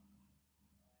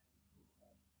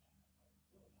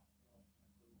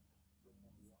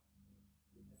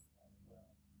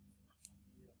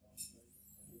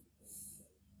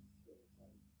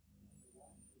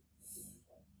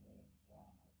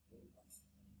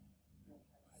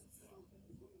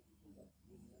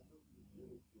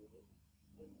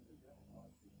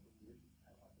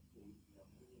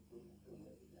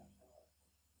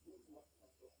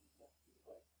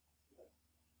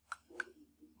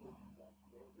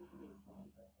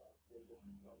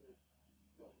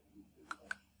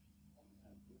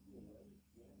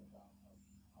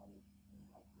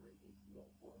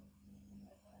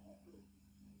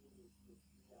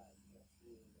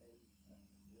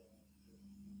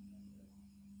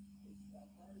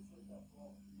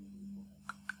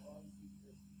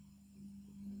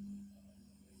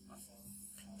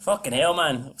 Fucking hell,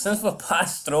 man. Since we're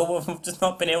past Stroll, we've just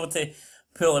not been able to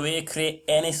pull away, create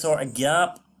any sort of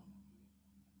gap.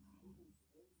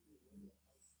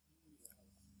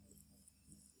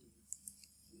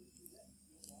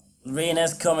 Rain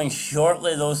is coming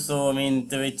shortly though, so I mean,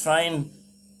 do we try and...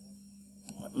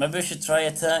 Maybe we should try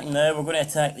attacking now. We're going to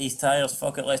attack these tyres.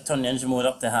 Fuck it, let's turn the engine mode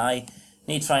up to high.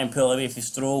 Need to try and pull away for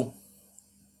Stroll.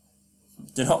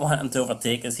 Do not want him to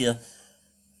overtake us here.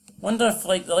 Wonder if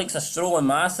like the likes of Stroll and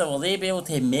Massa, will they be able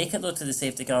to make it though to the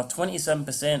safety car?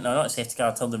 27%, no, not the safety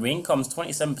car till the rain comes,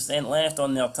 27% left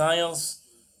on their tyres.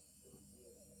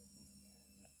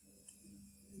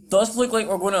 Does look like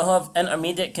we're going to have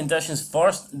intermediate conditions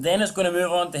first, then it's going to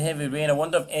move on to heavy rain. I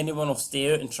wonder if anyone will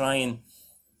stay out and try and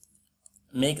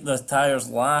make the tyres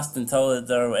last until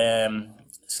they're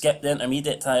skip the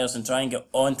intermediate tyres and try and get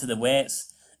onto the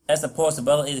wets. It's a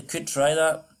possibility, they could try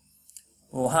that.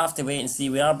 We'll have to wait and see.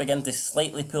 We are beginning to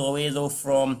slightly pull away though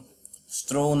from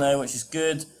Stroll now, which is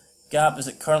good. Gap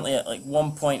is currently at like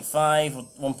 1.5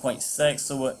 or 1.6,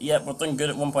 so we're doing good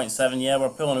at 1.7. Yeah, we're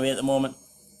pulling away at the moment.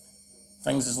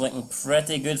 Things is looking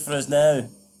pretty good for us now.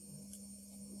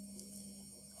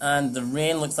 And the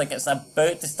rain looks like it's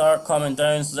about to start coming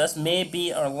down, so this may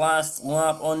be our last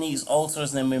lap on these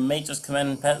ultras, and then we might just come in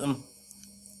and pit them.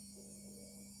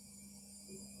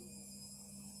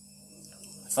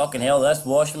 Fucking hell, this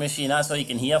washing machine, that's all you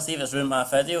can hear. See if it's ruined my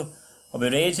video. I'll be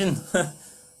raging.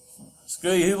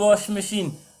 Screw you, washing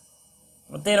machine.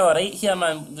 We're doing alright here,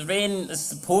 man. The rain is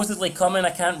supposedly coming. I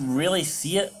can't really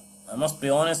see it. I must be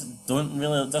honest, it doesn't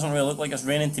really look like it's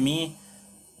raining to me.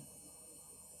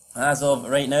 As of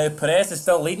right now, Perez is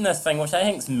still leading this thing, which I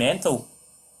think is mental.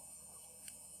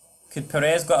 Could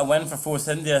Perez got a win for Force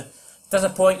India?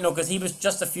 Disappointing though, because he was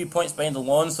just a few points behind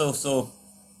Alonso, so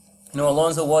you know,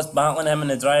 Alonso was battling him in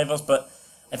the drivers, but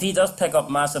if he does pick up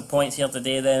massive points here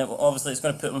today, then obviously it's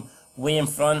going to put him way in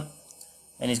front,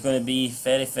 and he's going to be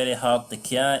very, very hard to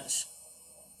catch.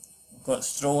 We've got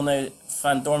Stroll now,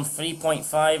 Van Dorn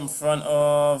 3.5 in front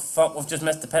of... Fuck, we've just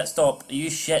missed the pit stop. Are you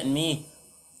shitting me?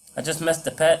 I just missed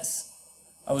the pits.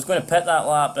 I was going to pit that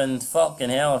lap, and fucking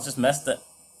hell, I've just missed it.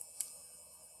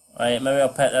 Right, maybe I'll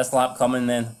pit this lap coming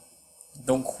then.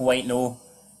 Don't quite know.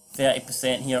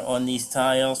 30% here on these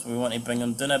tyres. We want to bring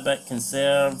them down a bit.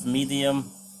 Conserve, medium.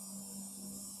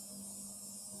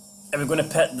 Are we going to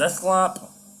pit this lap?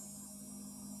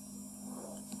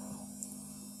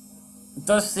 It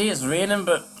does say it's raining,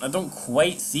 but I don't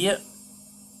quite see it.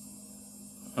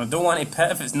 I don't want to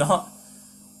pit if it's not.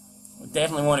 We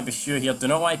definitely want to be sure here. Do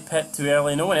not want to pit too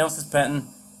early. No one else is pitting.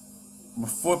 We're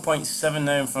 4.7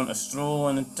 now in front of Stroll,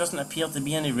 and it doesn't appear to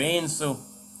be any rain, so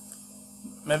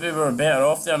maybe we were better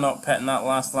off there not pitting that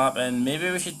last lap, and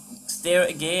maybe we should stay out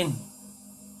again.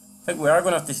 I think we are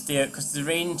going to have to stay out because the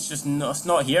rain's just it's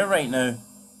not here right now.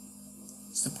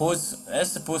 It's supposed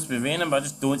to be raining, but I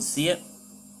just don't see it.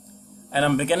 And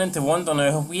I'm beginning to wonder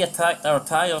now, have we attacked our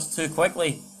tyres too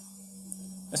quickly?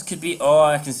 This could be... Oh,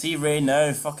 I can see rain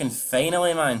now. Fucking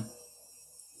finally, man.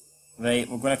 Right,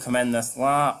 we're going to come in this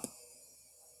lap.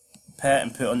 Pit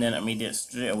and put on the intermediate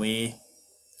straight away.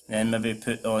 Then maybe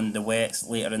put on the wets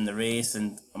later in the race.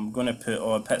 And I'm going to put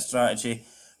on pit strategy.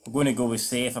 We're going to go with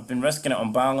safe. I've been risking it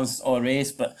on balance all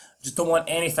race, but I just don't want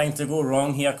anything to go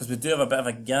wrong here because we do have a bit of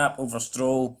a gap over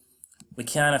Stroll. We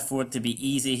can't afford to be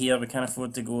easy here. We can't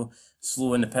afford to go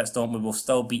slow in the pit stop. We will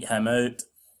still beat him out.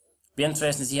 Be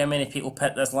interesting to see how many people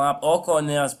pit this lap. Ocon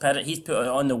there has pitted. He's put it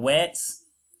on the wets.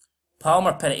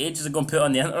 Palmer pitted ages ago and put it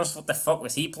on the inters. What the fuck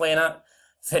was he playing at?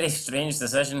 Very strange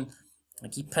decision.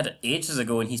 Like, he pitted ages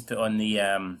ago and he's put on the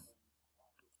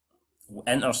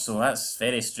inters, so that's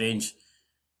very strange.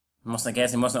 I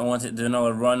guess he mustn't have wanted to do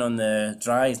another run on the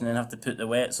dries and then have to put the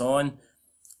wets on.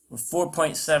 We're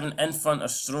 4.7 in front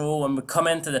of Stroll, and we come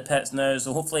into the pits now,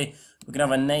 so hopefully we can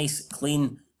have a nice,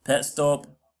 clean pit stop.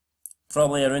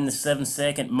 Probably around the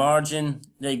 7-second margin.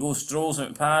 There you go, Stroll's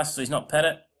went past, so he's not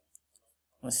pitted.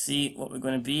 Let's see what we're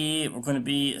going to be. We're going to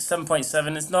be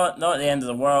 7.7. It's not the end of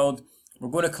the world. We're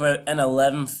going to come out in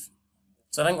 11th.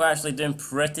 So I think we're actually doing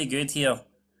pretty good here.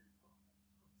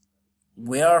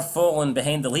 We are falling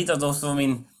behind the leader though, so I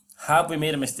mean, have we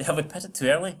made a mistake? Have we pitted too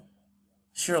early?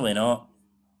 Surely not.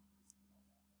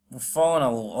 We're falling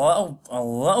a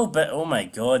little bit. Oh my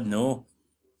god, no.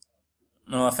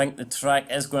 No, I think the track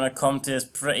is going to come to us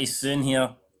pretty soon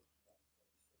here.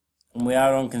 And we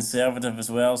are on conservative as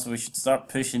well, so we should start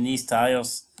pushing these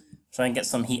tyres. Try and get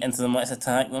some heat into them, let's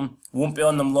attack them. Won't be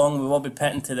on them long, we will be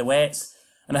pitting to the wets.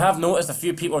 And I have noticed a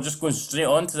few people are just going straight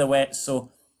on to the wets,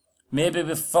 so maybe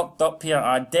we've fucked up here.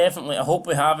 I hope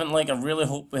we haven't, I really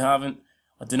hope we haven't.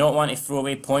 I do not want to throw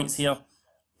away points here,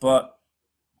 but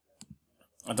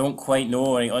I don't quite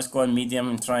know. Right, let's go on medium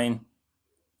and try and...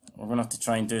 We're going to have to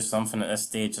try and do something at this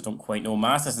stage. I don't quite know.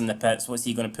 Massa's in the pits. What's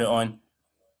he going to put on?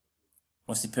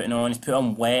 What's he putting on? He's put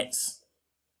on wets.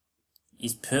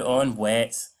 He's put on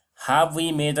wets. Have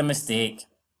we made a mistake?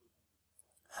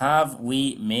 Have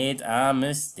we made a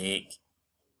mistake?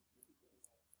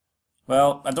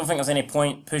 Well, I don't think there's any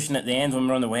point pushing at the end when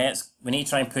we're on the wets. We need to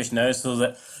try and push now so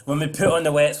that when we put on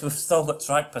the wets, we've still got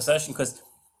track position, because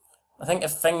I think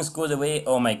if things go the way...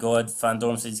 Oh my god, Van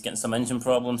Dorn says he's getting some engine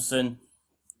problems soon.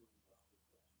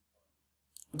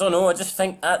 I don't know, I just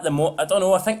think at the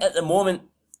I think at the moment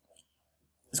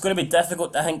it's going to be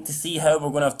difficult, I think, to see how we're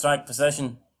going to have track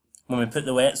position when we put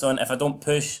the wets on if I don't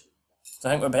push. So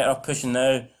I think we're better off pushing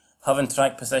now, having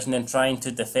track position and trying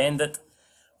to defend it.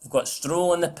 We've got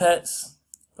Stroll in the pits,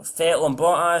 we've got Vettel and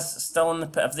Bottas still in the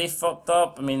pit. Have they fucked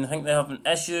up? I mean, I think they're having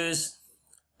issues.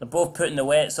 They're both putting the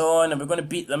wets on, and we're going to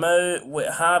beat them out. We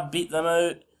have beat them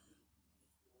out.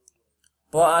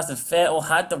 Bottas and Vettel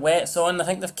had the wets on. I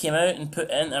think they've came out and put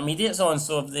intermediates on,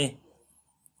 so have they...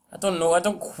 I don't know, I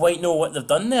don't quite know what they've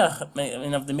done there. I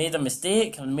mean, have they made a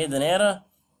mistake? Have they made an error?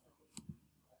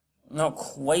 I'm not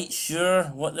quite sure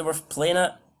what they were playing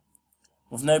at.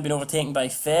 We've now been overtaken by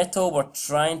Vettel. We're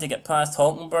trying to get past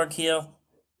Hulkenberg here.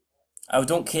 I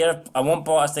don't care. I want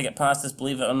Bottas to get past us,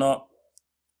 believe it or not.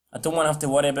 I don't want to have to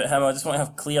worry about him. I just want to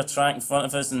have clear track in front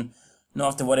of us and not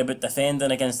have to worry about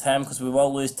defending against him, because we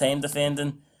will lose time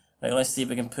defending. Right, let's see if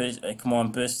we can push. Come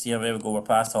on, boost here. There we go. We're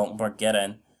past Hulkenberg. Get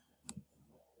in.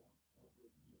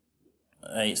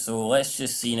 Right, so let's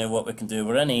just see now what we can do.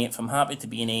 We're in 8th. I'm happy to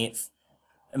be in 8th.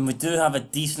 And we do have a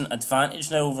decent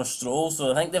advantage now over Stroll.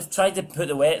 So I think they've tried to put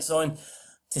the wets on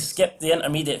to skip the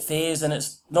intermediate phase, and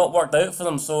it's not worked out for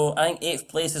them. So I think 8th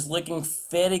place is looking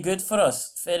very good for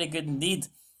us. Very good indeed.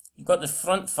 You've got the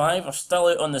front 5 are still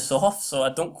out on the soft, so I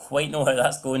don't quite know how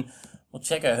that's going. We'll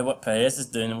check out what Perez is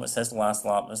doing. What's his last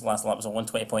lap? His last lap was a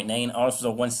 120.9. Ours was a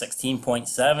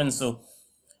 116.7. So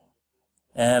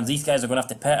these guys are going to have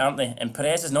to pit, aren't they? And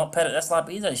Perez is not pitted this lap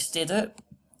either. He stayed out.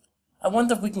 I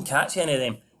wonder if we can catch any of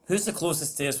them. Who's the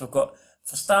closest to us? We've got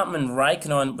Verstappen and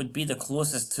Raikkonen would be the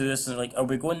closest to us. And like, are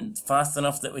we going fast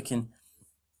enough that we can?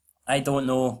 I don't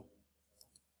know.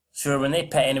 Sure, when they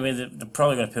pit anyway, they're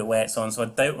probably going to put wets on. So I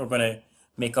doubt we're going to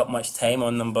make up much time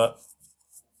on them. But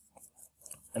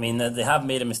I mean, they have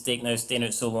made a mistake now, staying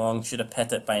out so long. Should have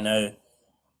pitted by now.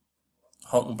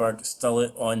 Hulkenberg still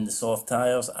out on the soft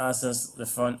tyres, as is the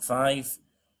front 5.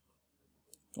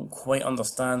 Don't quite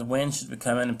understand when should we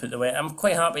come in and put the wet. I'm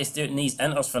quite happy to stay out in these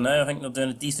inters for now. I think they're doing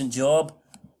a decent job.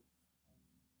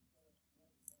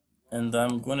 And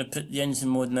I'm going to put the engine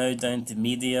mode now down to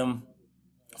medium.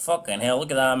 Fucking hell,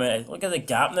 look at that amount. Look at the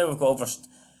gap now we've got over.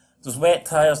 Those wet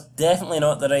tyres, definitely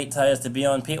not the right tyres to be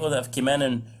on. People that have come in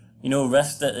and, you know,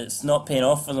 risked it, it's not paying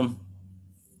off for them.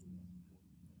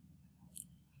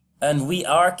 And we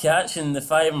are catching the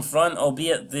 5 in front,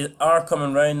 albeit they are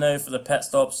coming round now for the pit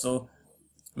stop, so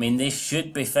I mean, they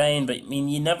should be fine, but I mean,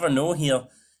 you never know here.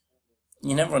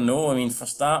 You never know. I mean,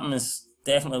 Verstappen has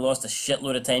definitely lost a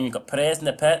shitload of time. You've got Perez in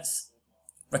the pits.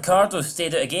 Ricciardo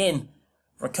stayed out again.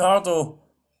 Ricciardo,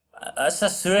 that's a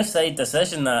suicide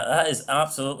decision, that. That is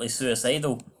absolutely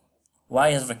suicidal.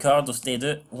 Why has Ricciardo stayed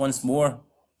out once more?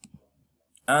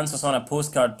 Answers on a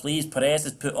postcard, please. Perez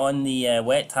has put on the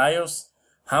wet tyres.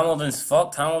 Hamilton's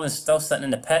fucked. Hamilton's still sitting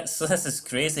in the pits, so this is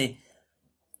crazy.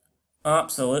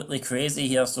 Absolutely crazy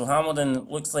here. So Hamilton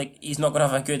looks like he's not going to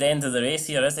have a good end of the race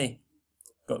here, is he?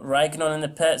 Got Raikkonen in the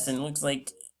pits, and it looks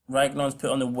like Raikkonen's put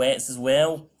on the wets as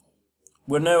well.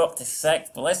 We're now up to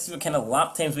 6th, but let's see what kind of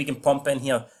lap times we can pump in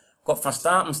here. Got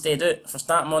Verstappen stayed out.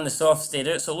 Verstappen on the soft stayed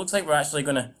out, so it looks like we're actually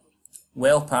going to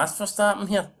well past Verstappen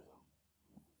here.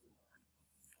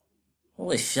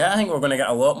 Holy shit, I think we're going to get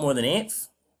a lot more than 8th.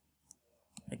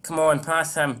 Like, come on,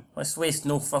 pass him. Let's waste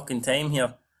no fucking time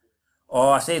here.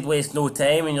 Oh, I said waste no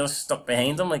time and you're just stuck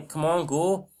behind him. Like, come on,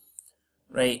 go.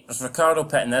 Right, is Ricciardo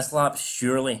pitting this lap?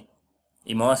 Surely.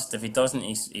 He must. If he doesn't,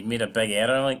 he made a big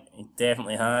error. Like, he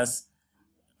definitely has.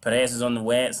 Perez is on the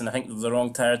wets and I think they're the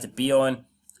wrong tyre to be on.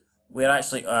 We're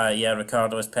actually, yeah,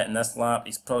 Ricciardo is pitting this lap.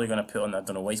 He's probably going to put on, I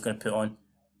don't know what he's going to put on.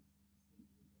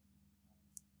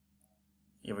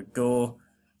 Here we go.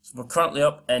 So we're currently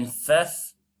up in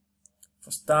 5th.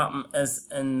 Verstappen is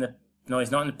in the... No,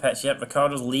 he's not in the pits yet.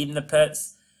 Ricciardo's leading the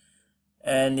pits.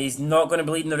 And he's not going to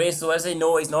be leading the race, though, is he?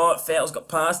 No, he's not. Vettel's got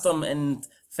past him, and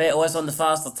Vettel is on the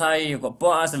faster tyre. You've got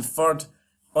Bottas in 3rd.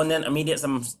 On the intermediates,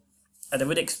 I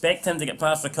would expect him to get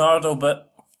past Ricciardo,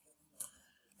 but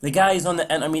the guys on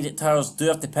the intermediate tyres do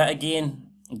have to pit again.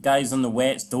 The guys on the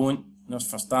wets don't. There's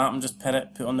Verstappen, just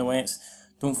put on the wets.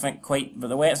 Don't think quite, but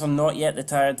the wets are not yet the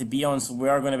tyre to be on, so we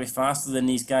are going to be faster than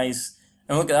these guys.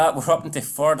 And look at that, we're up into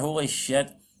 3rd. Holy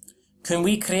shit. Can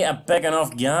we create a big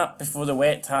enough gap before the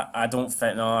wet I don't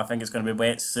think, no, I think it's going to be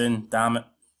wet soon, damn it.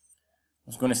 I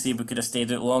was going to see if we could have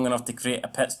stayed out long enough to create a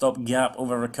pit stop gap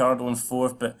over Ricciardo in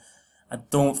 4th, but I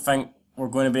don't think we're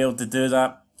going to be able to do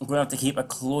that. I'm going to have to keep a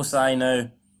close eye now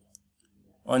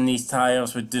on these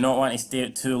tyres. We do not want to stay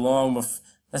out too long. This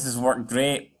has worked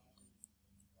great.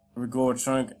 Here we go, we're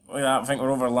trying to, look at that, I think we're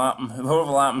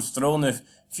overlapping Stroll now.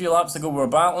 A few laps ago we were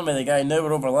battling with the guy, now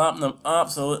we're overlapping him,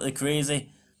 absolutely crazy.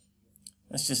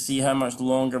 Let's just see how much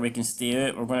longer we can stay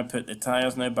out. We're going to put the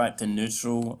tyres now back to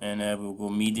neutral and we'll go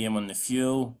medium on the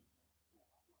fuel.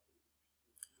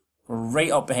 We're right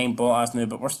up behind Bottas now,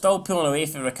 but we're still pulling away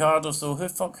from Ricciardo, so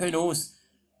who knows?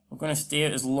 We're going to stay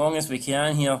out as long as we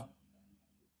can here.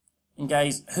 And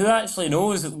guys, who actually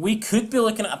knows? We could be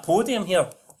looking at a podium here.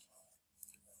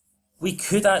 We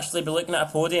could actually be looking at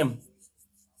a podium.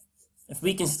 If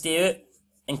we can stay out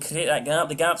and create that gap,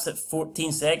 the gap's at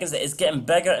 14 seconds, it is getting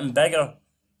bigger and bigger.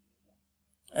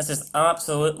 This is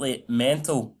absolutely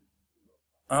mental.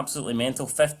 Absolutely mental.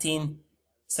 15,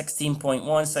 16.1,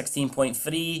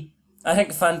 16.3. I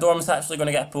think Van Dorm's actually going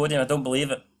to get a podium, I don't believe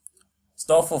it.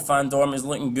 Stoffel Van Dorm is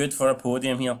looking good for a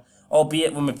podium here.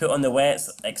 Albeit when we put on the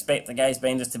wets, I expect the guys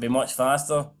behind us to be much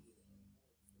faster.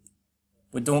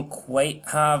 We don't quite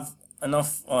have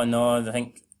enough. Oh no, I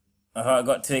think I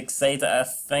got too excited. I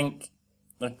think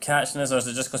they're catching us, or is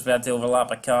it just because we had to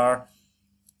overlap a car?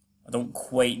 I don't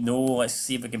quite know. Let's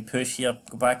see if we can push here.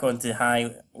 Go back onto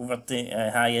high, over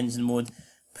to high engine mode.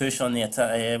 Push on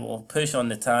the we'll push on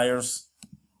the tires.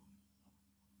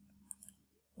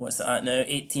 What's that at now?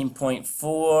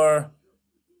 18.4.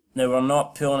 Now we're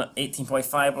not pulling at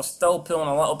 18.5. We're still pulling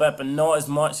a little bit, but not as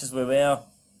much as we were.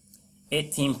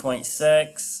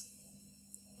 18.6.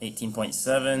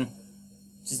 18.7.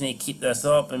 Just need to keep this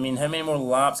up. I mean, how many more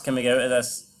laps can we get out of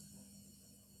this?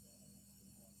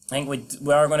 I think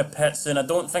we are going to pit soon. I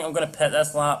don't think I'm going to pit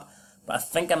this lap, but I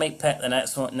think I might pit the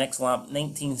next lap.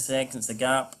 19 seconds the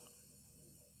gap.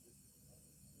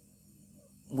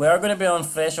 We are going to be on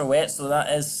fresh or wet, so that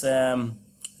is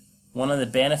one of the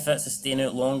benefits of staying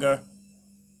out longer.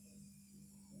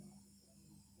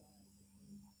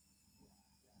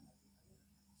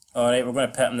 Alright, we're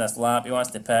going to pit him this lap. He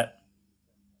wants to pit.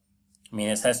 I mean,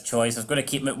 it's his choice. I was going to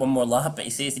keep him out one more lap, but he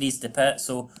says he needs to pit,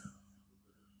 so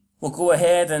we'll go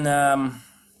ahead and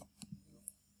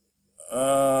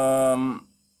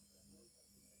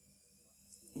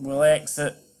we'll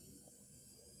exit.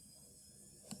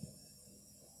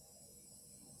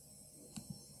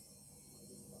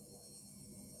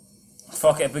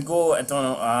 Fuck it, if we go, I don't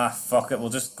know, fuck it, we'll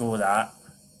just go with that.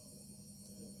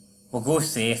 We'll go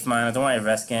safe, man, I don't want to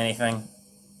risk anything.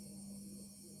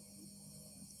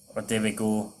 Or do we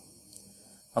go?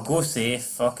 I'll go safe,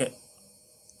 fuck it.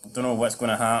 I don't know what's going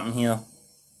to happen here.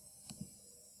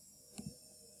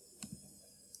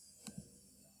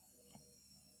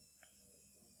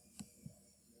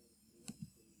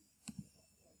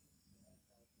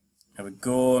 Here we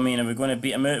go, I mean, are we going to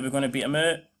beat him out? Are we going to beat him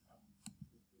out?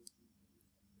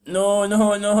 No,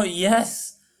 no, no,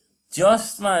 yes!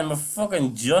 Just, man, we're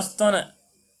fucking just done it.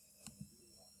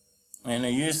 Right, now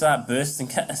use that boost and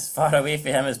get as far away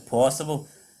from him as possible.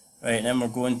 Right, then we're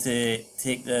going to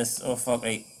take this, oh fuck,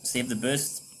 right, save the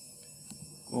boost.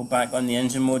 Go back on the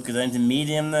engine mode, go down to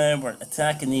medium now. We're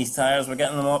attacking these tyres, we're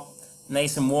getting them up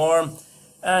nice and warm.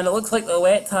 And it looks like the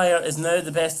wet tyre is now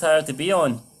the best tyre to be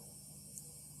on.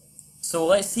 So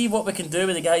let's see what we can do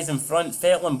with the guys in front,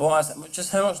 Vettel and Bottas.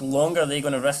 Just how much longer are they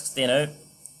going to risk staying out?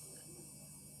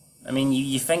 I mean,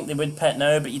 you think they would pit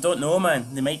now, but you don't know,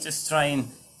 man. They might just try and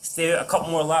stay out a couple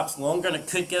more laps longer, and it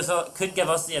could give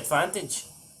us the advantage.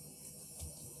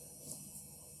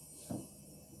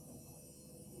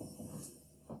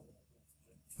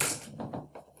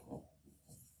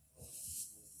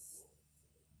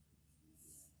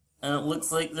 And it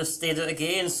looks like they've stayed out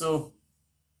again, so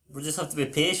we'll just have to be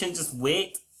patient, just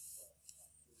wait.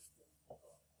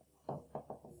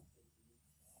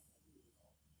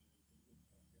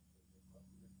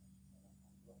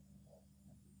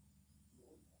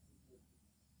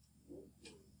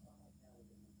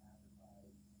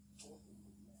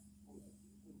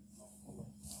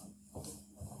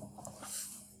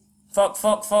 Fuck,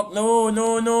 fuck, fuck, no,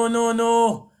 no, no, no,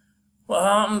 no. What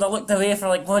happened? I looked away for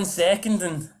like 1 second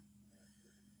and...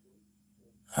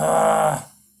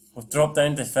 we've dropped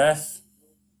down to 5th.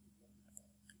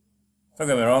 Don't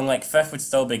get me wrong, like 5th would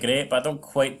still be great, but I don't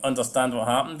quite understand what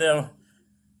happened there.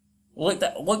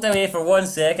 Looked away for 1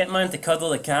 second, man, to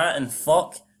cuddle the cat and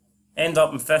fuck. End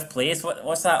up in 5th place.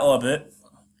 What's that all about?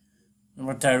 And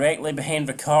we're directly behind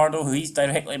Ricardo, who he's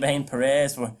directly behind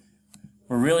Perez.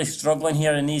 We're really struggling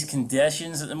here in these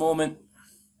conditions at the moment.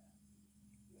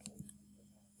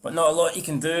 But not a lot you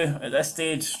can do at this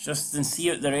stage, just to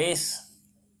see out the race.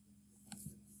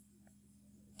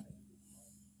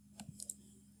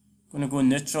 Gonna go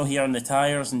neutral here on the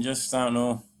tyres and just, I don't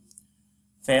know,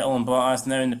 Vettel and Bottas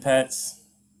now in the pits.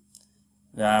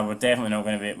 Nah, we're definitely not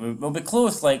going to be, we'll be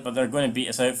close like, but they're going to beat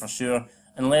us out for sure.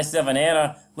 Unless they have an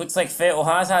error. Looks like Vettel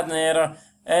has had an error,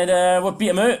 and we'll beat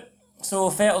him out. So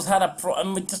Vettel's had a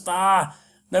and we just, now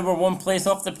we're 1 place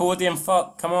off the podium,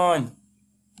 fuck, come on.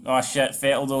 Oh shit,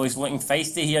 Vettel though, he's looking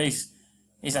feisty here,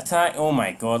 he's attacked, oh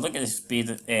my god, look at the speed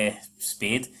of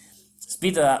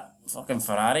that fucking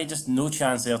Ferrari, just no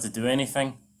chance there to do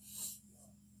anything.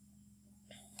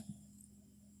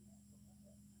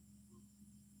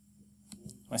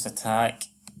 Let's attack.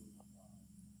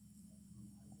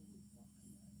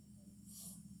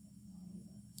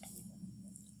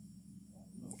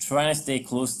 Trying to stay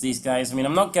close to these guys. I mean,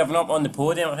 I'm not giving up on the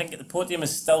podium. I think the podium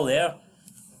is still there.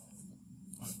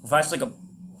 We've actually got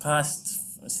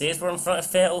past... It says we're in front of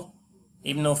Vettel.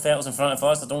 Even though Vettel's in front of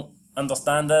us, I don't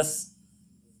understand this.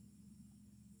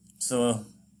 So, it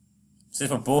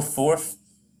says we're both 4th.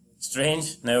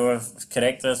 Strange. Now we've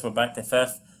corrected this. We're back to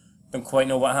 5th. Don't quite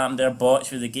know what happened there. Botched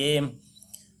through the game.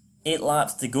 8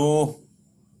 laps to go.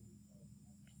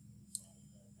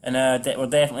 And we're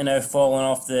definitely now falling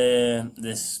off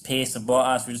this pace of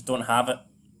Bottas. We just don't have it.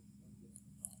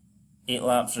 8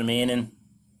 laps remaining.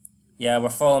 Yeah, we're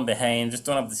falling behind, just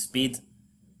don't have the speed.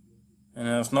 And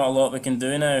there's not a lot we can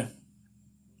do now.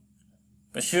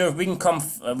 But sure, if we can come,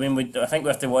 I think we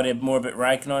have to worry more about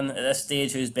Raikkonen at this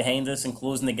stage, who's behind us and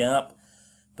closing the gap.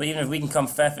 But even if we can come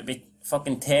 5th, it'd be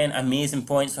fucking 10 amazing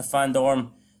points for Van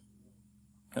Dorn.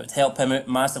 It would help him out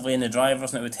massively in the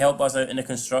drivers, and it would help us out in the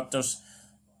constructors.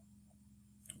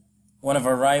 One of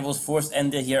our rivals, Force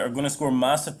India here, are going to score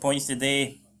massive points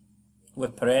today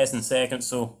with Perez in 2nd,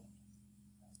 so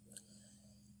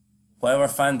whatever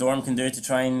Van Dorn can do to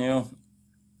try and,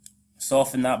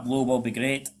 soften that blow will be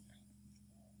great.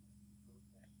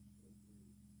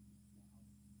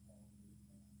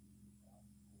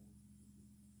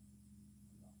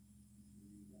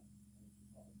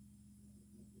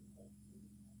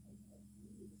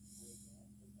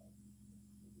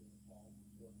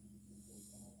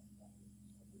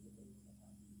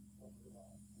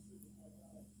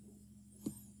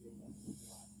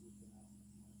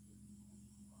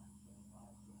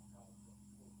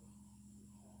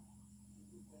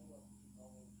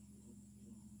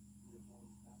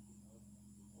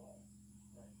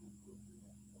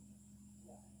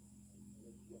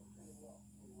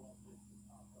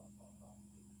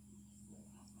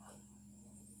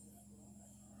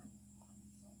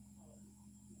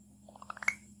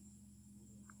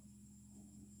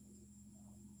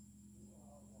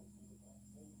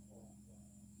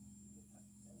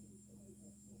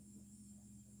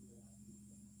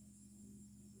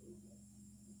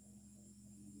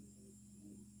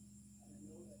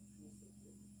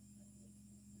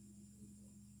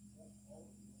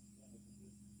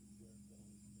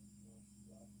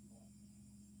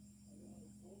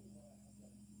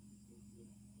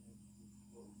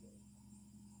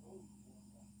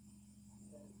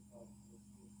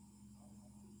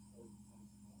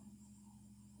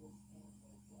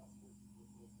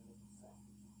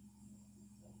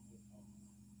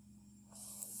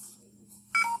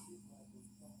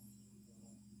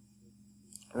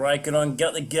 Raikkonen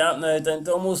get the gap now down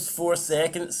to almost 4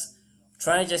 seconds.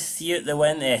 Trying to just see out the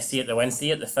win, see out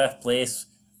the 5th place.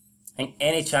 I think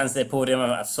any chance of the podium,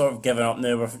 I've sort of given up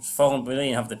now. We're falling, we don't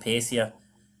even have the pace here.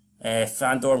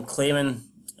 Van Dorn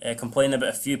complaining about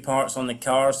a few parts on the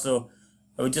car, so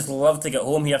I would just love to get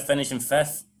home here, finishing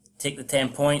 5th, take the 10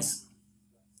 points.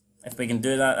 If we can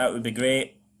do that, that would be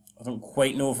great. I don't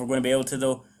quite know if we're going to be able to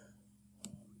though.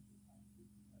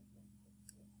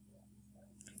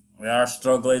 We are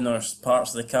struggling, there's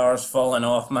parts of the cars falling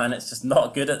off, man, it's just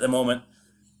not good at the moment.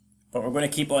 But we're going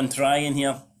to keep on trying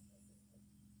here.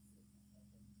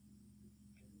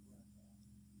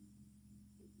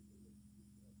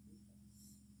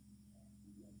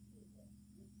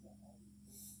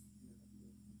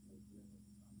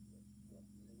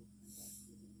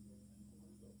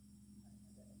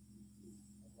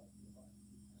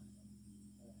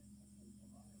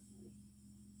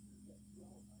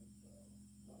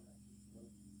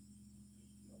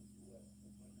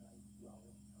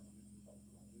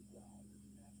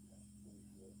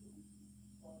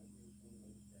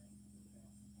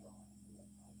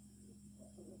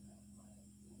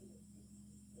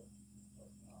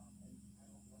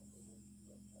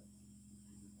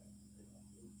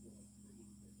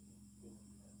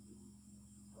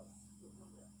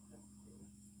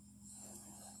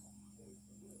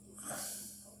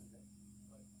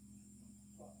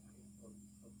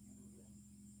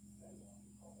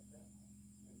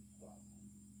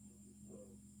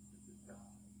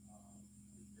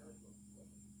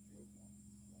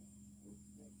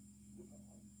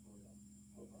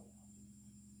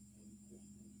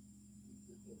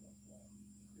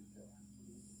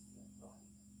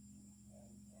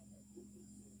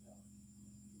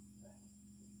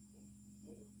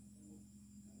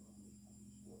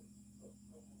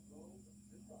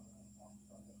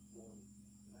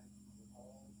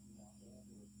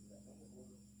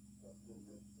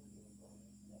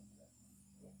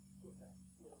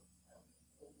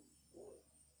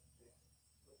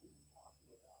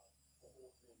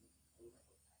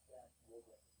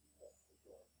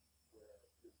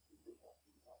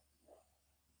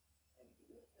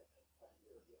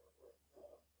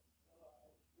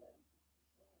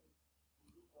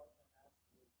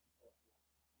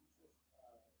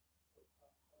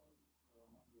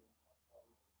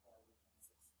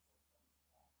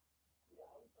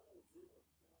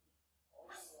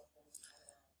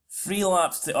 Three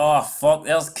laps to... Oh, fuck,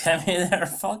 there's Kimmy there,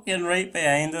 fucking right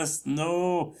behind us.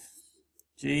 No.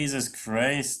 Jesus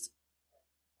Christ.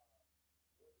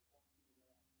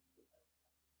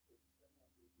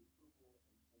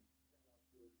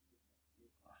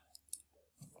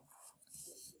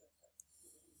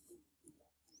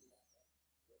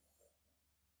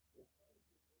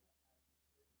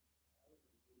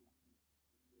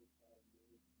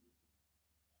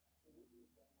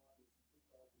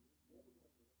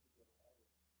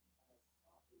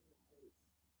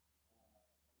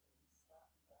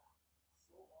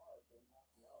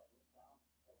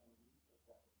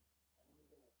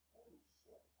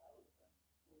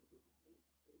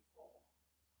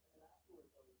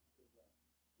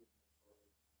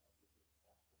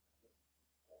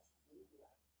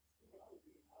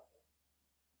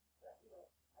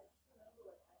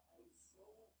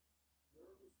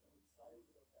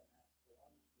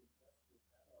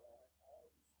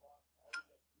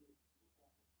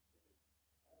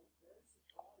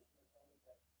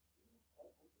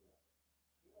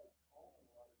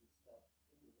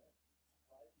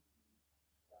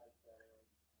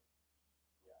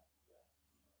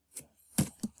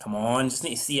 Come on, just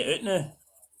need to see it out now.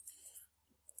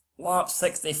 Lap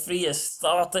 63 is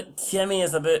started. Kimi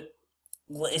is about,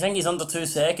 I think he's under 2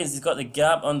 seconds. He's got the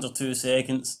gap under 2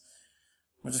 seconds.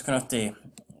 We're just going to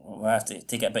have to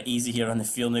take it a bit easy here on the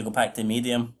field and go back to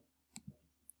medium.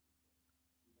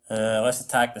 Let's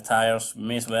attack the tyres. We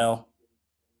may as well.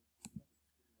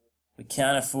 We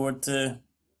can't afford to.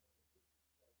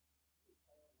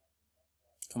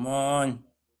 Come on.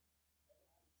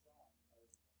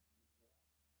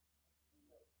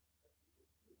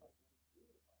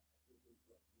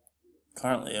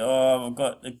 Currently, we've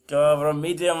got the we're on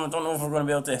medium. I don't know if we're going to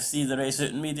be able to see the race out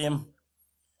in medium.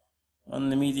 On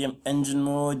the medium engine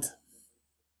mode.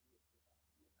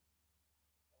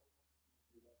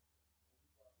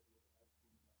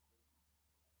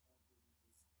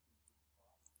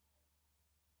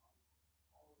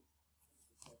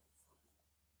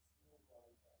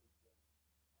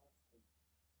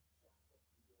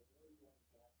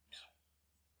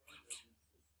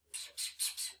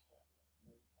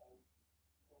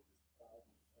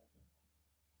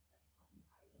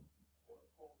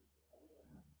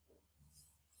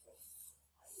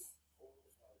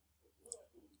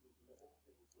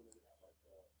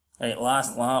 Right,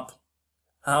 last lap.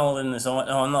 Hamilton is on.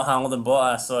 Oh, not Hamilton,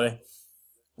 Bottas, sorry.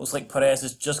 Looks like Perez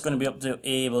is just going to be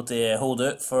able to hold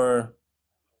out for.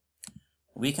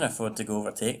 We can afford to go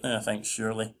overtake now, I think,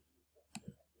 surely.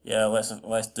 Yeah, let's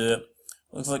do it.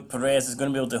 Looks like Perez is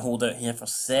going to be able to hold out here for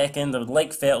second. I would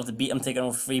like Vettel to beat him, taking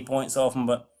over 3 points off him,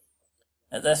 but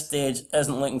at this stage,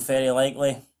 isn't looking very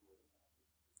likely.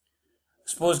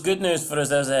 I suppose good news for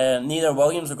us is neither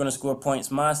Williams are going to score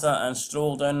points. Massa and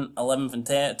Stroll down 11th and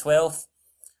 12th.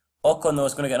 Ocon, though,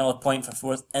 is going to get another point for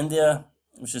 4th. India,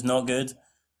 which is not good.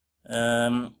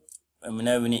 And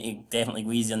now we need to definitely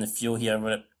go easy on the fuel here.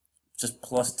 We're at just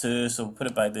 +2, so we'll put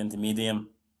it back down to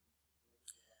medium.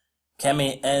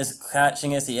 Kimi is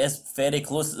catching us. He is very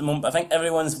close at the moment. But I think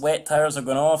everyone's wet tyres are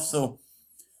going off, so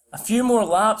a few more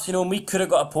laps, you know, we could have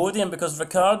got a podium because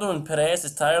Ricciardo and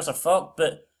Perez's tyres are fucked,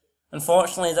 but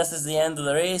unfortunately, this is the end of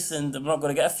the race, and we're not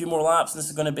going to get a few more laps, and this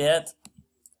is going to be it.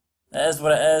 It is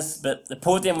what it is, but the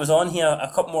podium was on here a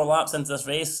couple more laps into this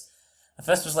race. If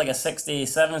this was like a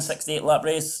 67, 68 lap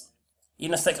race,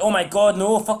 even a 6, oh my god,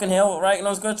 no, fucking hell,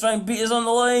 Raikkonen's going to try and beat us on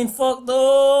the line, fuck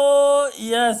no,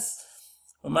 yes.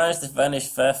 We managed to finish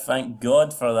 5th, thank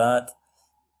God for that.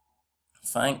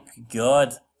 Thank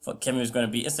God. I thought Kimi was going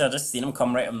to beat us there, I just seen him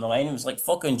come right on the line, it was like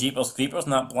fucking Jeepers Creepers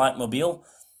in that black mobile.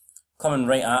 Coming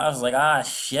right at us, like, ah,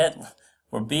 shit,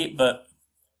 we're beat, but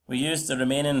we used the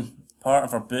remaining part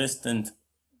of our boost, and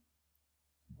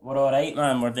we're alright,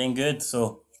 man, we're doing good,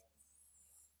 so.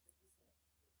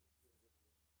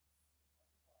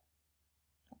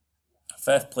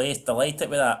 5th place,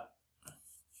 delighted with that.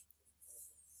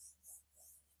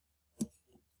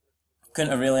 Couldn't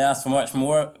have really asked for much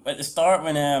more. At the start,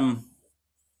 when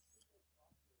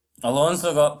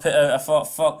Alonso got put out, I thought,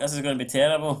 fuck, this is going to be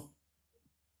terrible.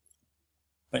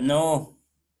 But no,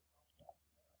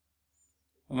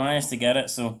 we managed to get it,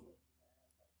 so.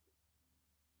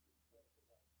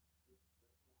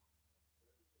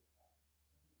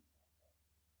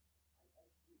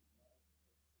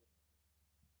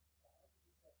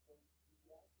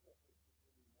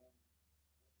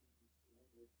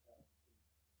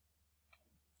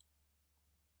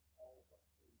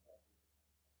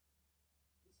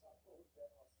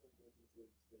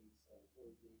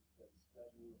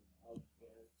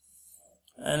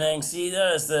 And then see,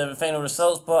 there's the final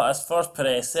results. Bottas first,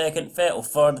 Perez second, Vettel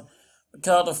third,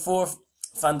 Ricciardo fourth,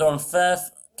 Van Dorn fifth,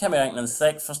 Kimi Raikkonen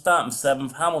sixth, Verstappen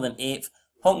 7th, Hamilton 8th,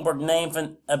 Hulkenberg 9th,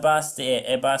 and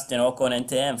Sebastian Ocon in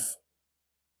 10th.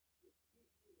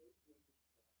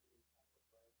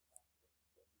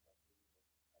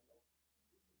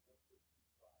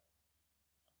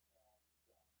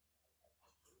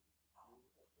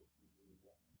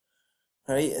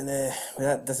 Right, and with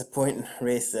that disappointing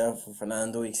race there for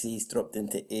Fernando, you see he's dropped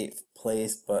into 8th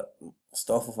place, but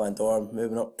Stoffel Van Dorn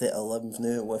moving up to 11th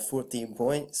now with 14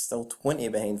 points, still 20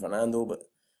 behind Fernando, but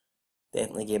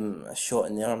definitely gave him a shot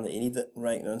in the arm that he needed.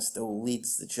 Raikkonen still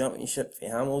leads the championship for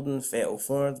Hamilton, Vettel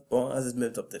third, Bottas has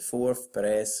moved up to 4th,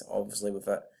 Perez obviously with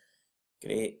that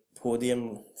Great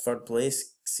podium, 3rd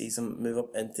place, sees him move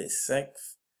up into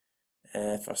 6th.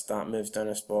 First moves down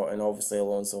a spot, and obviously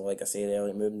Alonso, like I said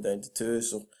earlier, moving down to 2.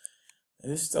 So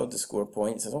who's still to score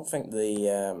points? I don't think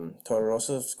the Toro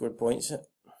Rosso have scored points yet.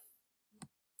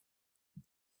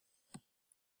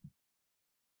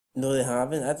 No, they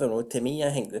haven't. I don't know. To me,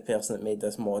 I think the person that made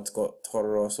this mod's got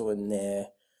Toro Rosso and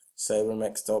Sauber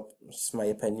mixed up. It's my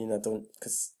opinion. I don't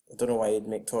know why you'd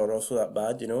make Toro Rosso that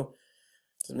bad. You know,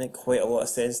 doesn't make quite a lot of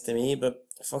sense to me. But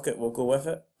fuck it, we'll go with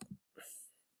it.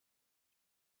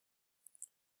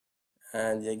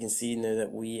 And you can see now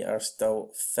that we are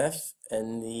still 5th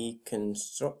in the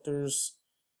constructors.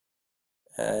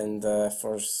 And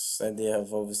first, they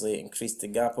have obviously increased the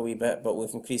gap a wee bit, but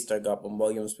we've increased our gap on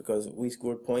Williams because we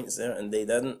scored points there and they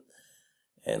didn't.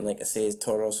 And like I say,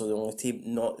 Toro Rosso the only team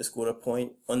not to score a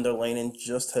point, underlining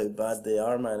just how bad they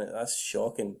are, man. That's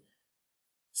shocking.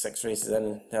 6 races in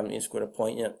and haven't even scored a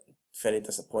point yet. Very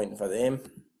disappointing for them.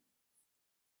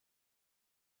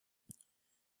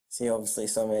 See, obviously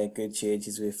some good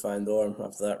changes with Van Dorn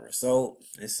after that result.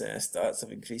 His stats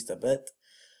have increased a bit.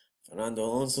 Fernando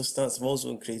Alonso's stats have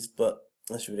also increased, but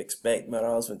as you would expect,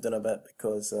 Morales went down a bit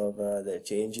because of their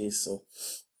changes, so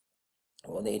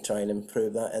we'll need to try and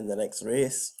improve that in the next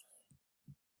race.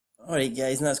 Alright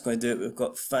guys, and that's going to do it. We've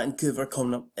got Vancouver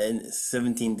coming up in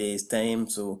 17 days time,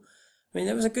 so I mean,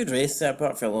 it was a good race there,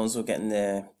 apart from Alonso getting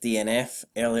the DNF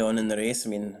early on in the race. I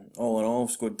mean, all in all,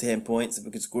 scored 10 points. If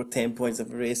we could score 10 points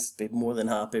every race, I'd be more than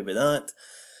happy with that.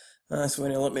 So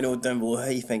anyway, let me know down below how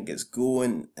you think it's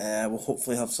going. We'll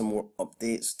hopefully have some more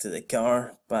updates to the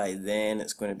car. By then,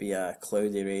 it's going to be a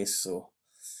cloudy race, so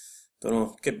don't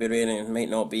know, could be raining, might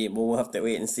not be, but we'll have to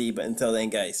wait and see. But until then,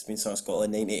 guys, it's been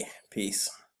Scotland 90. Peace.